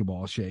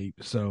basketball shape.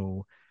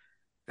 So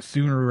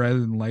sooner rather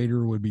than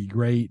later would be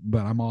great,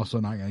 but I'm also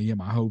not going to get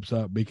my hopes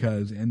up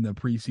because in the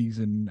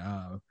preseason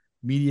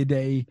media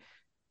day,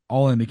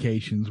 all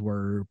indications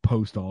were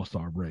post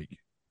All-Star break.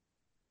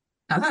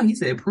 I thought he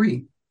said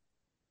pre.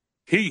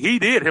 He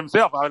did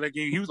himself. I think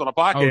he was on a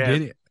podcast. Oh,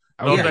 did it?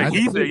 Oh, yeah,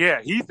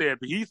 he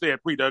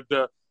said pre.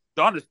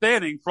 The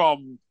understanding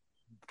from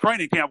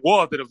training camp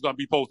was that it was going to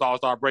be post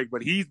All-Star break,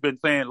 but he's been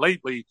saying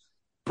lately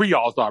pre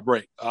All-Star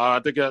break.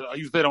 I think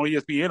you said on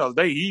ESPN the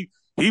other day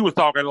he was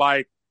talking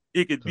like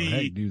it could be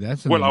heck, dude,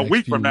 that's a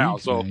week from now.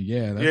 Weeks, so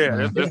man.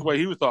 that's the way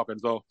he was talking.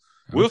 So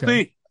we'll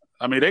see.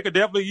 I mean, they could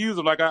definitely use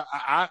him. Like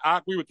I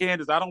agree with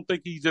Candace. I don't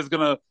think he's just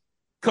gonna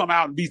come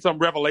out and be some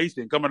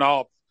revelation coming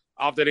off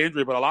that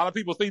injury. But a lot of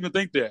people seem to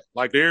think that.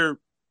 Like they're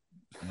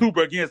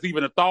super against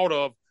even the thought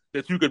of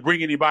that you could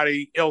bring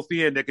anybody else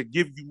in that could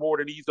give you more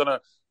than he's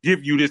gonna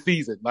give you this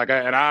season. Like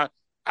I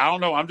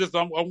don't know. I'm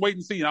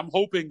waiting to see. I'm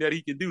hoping that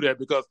he can do that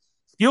because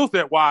skill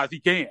set wise he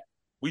can.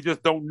 We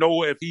just don't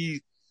know if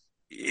he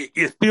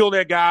is still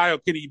that guy or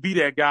can he be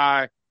that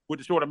guy with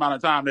the short amount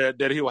of time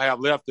that he'll have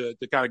left to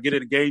kind of get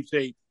in game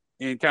shape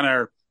and kind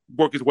of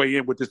work his way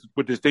in with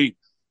this team.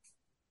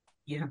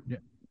 Yeah.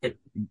 But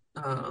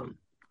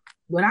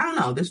I don't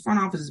know. This front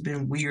office has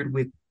been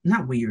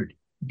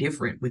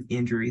different with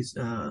injuries.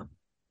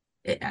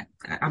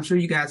 I'm sure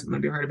you guys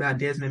maybe heard about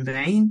Desmond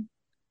Bane.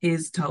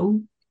 His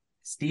toe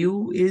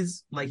still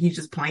is like he's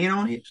just playing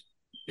on it.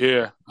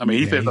 Yeah. I mean,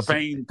 he says a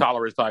pain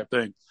tolerance type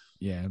thing.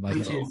 Yeah, like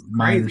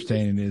my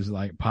understanding is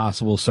like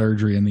possible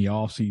surgery in the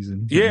off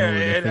season.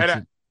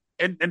 Yeah,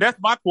 and that's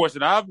my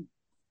question.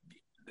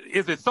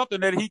 Is it something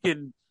that he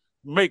can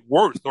make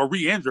worse or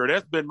re-injure?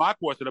 That's been my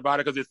question about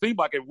it because it seemed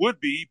like it would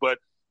be, but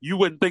you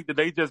wouldn't think that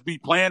they just be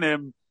playing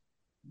him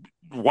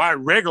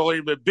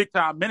regularly with big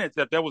time minutes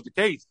if that was the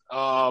case.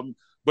 But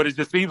it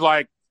just seems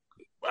like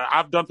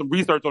I've done some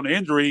research on the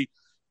injury,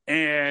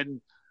 and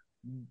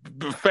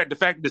the fact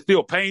that it's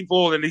still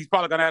painful and he's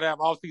probably going to have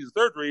off-season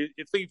surgery,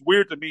 it seems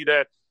weird to me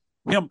that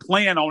him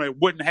playing on it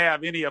wouldn't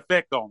have any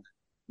effect on it.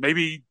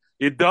 Maybe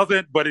it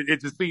doesn't, but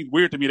it just seems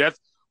weird to me. That's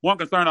one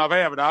concern I've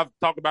had, and I've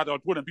talked about it on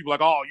Twitter, and people are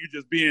like, oh,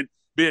 you're just being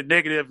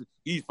negative.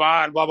 He's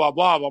fine, blah, blah,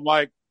 blah. I'm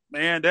like,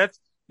 man,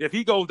 if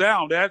he goes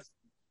down, that's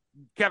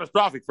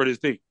catastrophic for this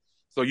team.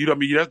 So you don't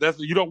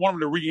want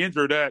him to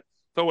re-injure that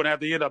so would have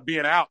to end up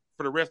being out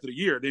for the rest of the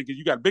year then because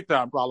you got a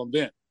big-time problem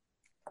then.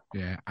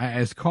 Yeah,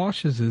 as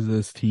cautious as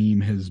this team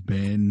has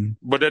been,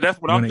 but that's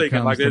what I'm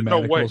thinking. Like, there's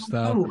no way.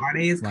 Are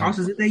they as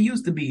cautious as they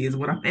used to be? Is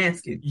what I'm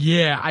asking.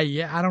 Yeah,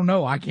 I don't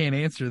know. I can't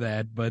answer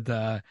that, but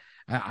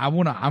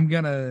I'm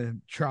gonna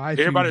try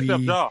everybody to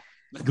be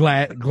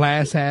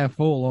glass half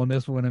full on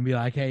this one and be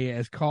like, hey,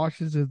 as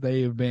cautious as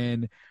they have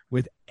been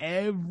with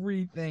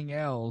everything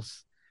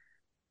else,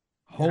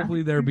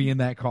 hopefully they're being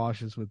that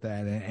cautious with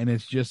that, and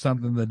it's just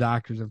something the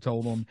doctors have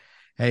told them.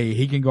 Hey,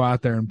 he can go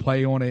out there and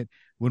play on it.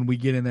 When we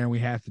get in there and we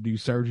have to do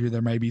surgery,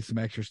 there may be some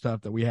extra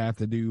stuff that we have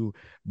to do,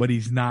 but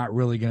he's not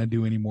really going to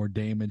do any more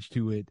damage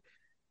to it.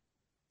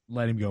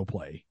 Let him go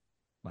play.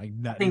 Like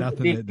I think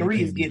nothing. The big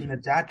three is getting the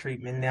dot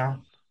treatment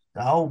now.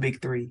 The whole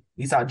big three.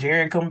 We saw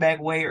Jaren come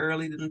back way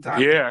early than the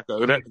time. Yeah,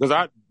 because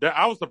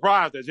I was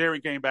surprised that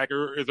Jaren came back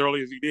as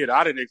early as he did.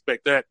 I didn't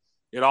expect that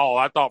at all.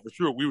 I thought for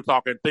sure we were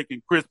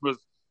thinking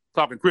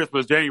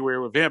Christmas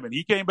January with him, and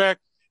he came back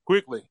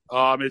quickly.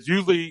 It's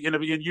usually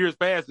in years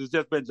past it's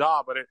just been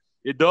Ja, but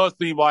it does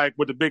seem like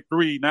with the big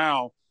three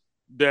now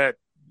that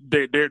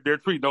they're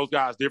treating those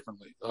guys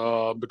differently.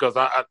 Because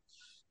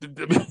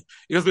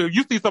because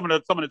you see some of the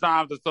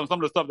times that some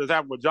of the stuff that's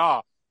happened with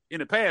Ja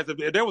in the past.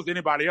 If there was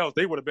anybody else,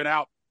 they would have been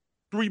out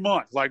 3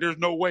 months. Like there's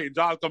no way.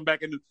 Ja's come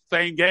back in the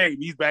same game.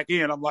 He's back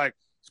in. I'm like,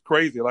 it's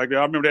crazy. Like I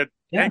remember that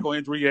ankle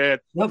injury he had.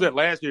 What was that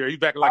last year? He's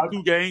back in like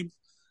 2 games.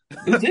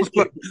 It was this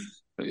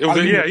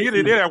year. He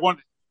did have one.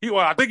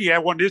 I think he had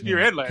one this year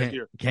and last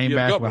year. Came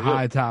back with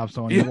high tops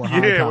on. With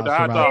high tops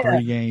for about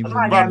 3 games.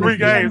 About 3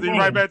 games. He's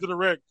right back to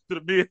the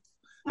mid.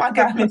 My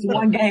guy missed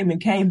 1 game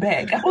and came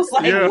back. I was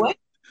like, what?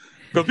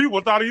 Because people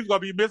thought he was going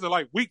to be missing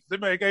like weeks. This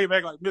man came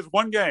back like missed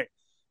 1 game.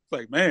 It's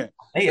like, man.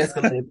 They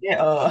escalated.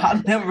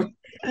 I'll never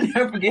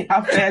forget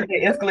how fast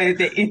they escalated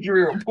that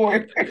injury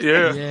report.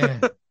 Yeah.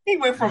 He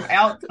went from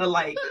out to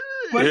like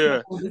on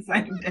the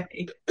same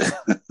day.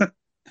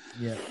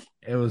 Yeah.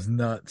 It was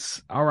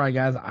nuts. All right,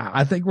 guys.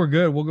 I think we're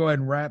good. We'll go ahead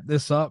and wrap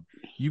this up.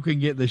 You can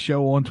get the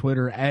show on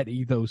Twitter at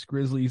Ethos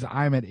Grizzlies.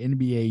 I'm at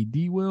NBA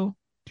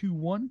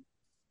DWill21.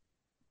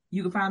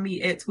 You can find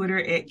me at Twitter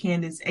at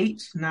Candace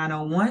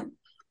H901.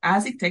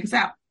 Isaac, take us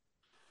out.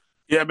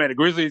 Yeah, man, the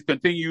Grizzlies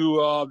continue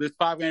this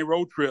 5-game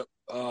road trip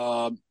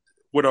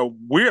with a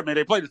weird, man,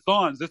 they played the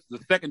Suns. This is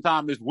the second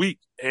time this week,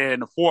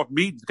 and the fourth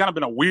meeting. It's kind of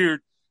been a weird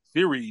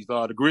series.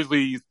 The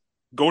Grizzlies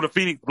go to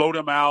Phoenix, blow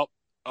them out.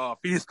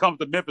 Phoenix comes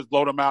to Memphis,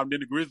 blow them out, and then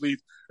the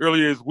Grizzlies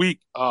earlier this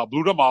week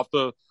blew them off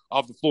the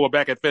floor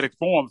back at FedEx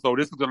Forum. So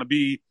this is going to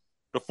be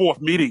the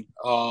fourth meeting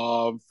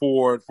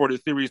for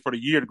this series for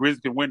the year. The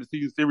Grizzlies can win the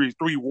season series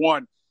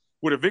 3-1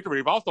 with a victory.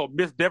 They've also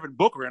missed Devin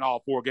Booker in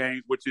all 4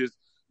 games, which has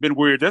been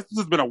weird. This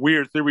has been a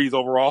weird series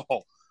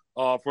overall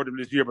for them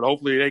this year, but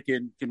hopefully they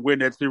can win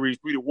that series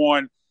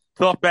 3-1.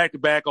 Tough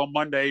back-to-back on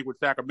Monday with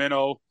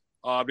Sacramento.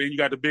 Then you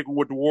got the big one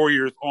with the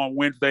Warriors on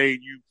Wednesday.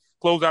 You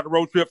close out the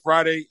road trip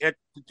Friday at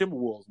the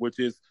Timberwolves, which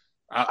is,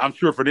 I'm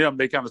sure for them,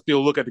 they kind of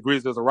still look at the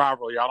Grizzlies as a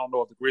rivalry. I don't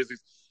know if the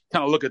Grizzlies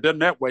kind of look at them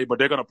that way, but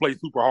they're going to play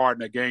super hard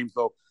in that game.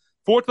 So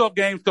 4 tough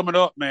games coming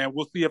up, man.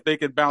 We'll see if they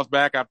can bounce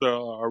back after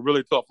a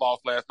really tough loss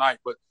last night.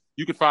 But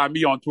you can find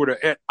me on Twitter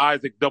at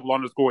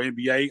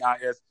Isaac_NBA,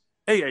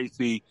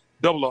 ISAAC_NBA.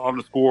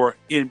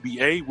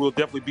 We'll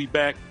definitely be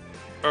back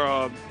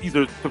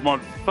either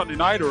tomorrow, Sunday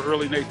night, or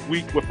early next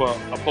week with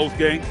a post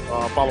game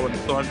following the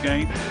Suns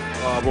game,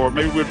 or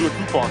maybe we'll do a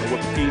 2-parter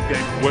with the Kings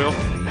game as well.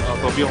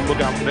 So be on the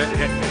lookout for that.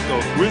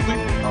 So Grizzlies,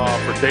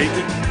 for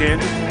David,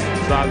 Candace,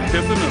 Silas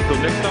Simpson. Until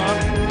next time,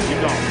 keep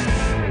on.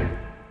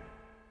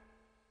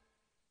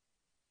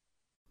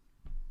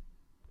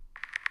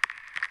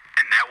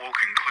 And that will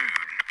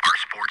conclude our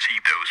Sports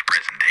Ethos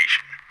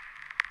presentation.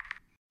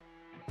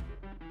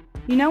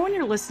 You know when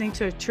you're listening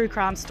to a true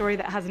crime story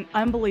that has an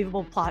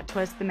unbelievable plot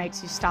twist that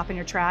makes you stop in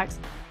your tracks?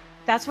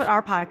 That's what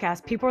our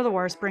podcast, People Are the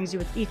Worst, brings you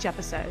with each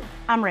episode.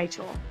 I'm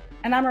Rachel.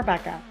 And I'm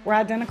Rebecca. We're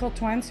identical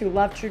twins who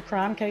love true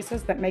crime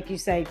cases that make you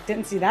say,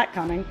 didn't see that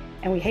coming,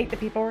 and we hate the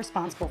people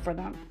responsible for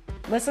them.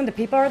 Listen to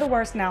People Are the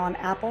Worst now on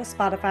Apple,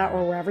 Spotify,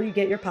 or wherever you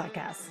get your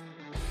podcasts.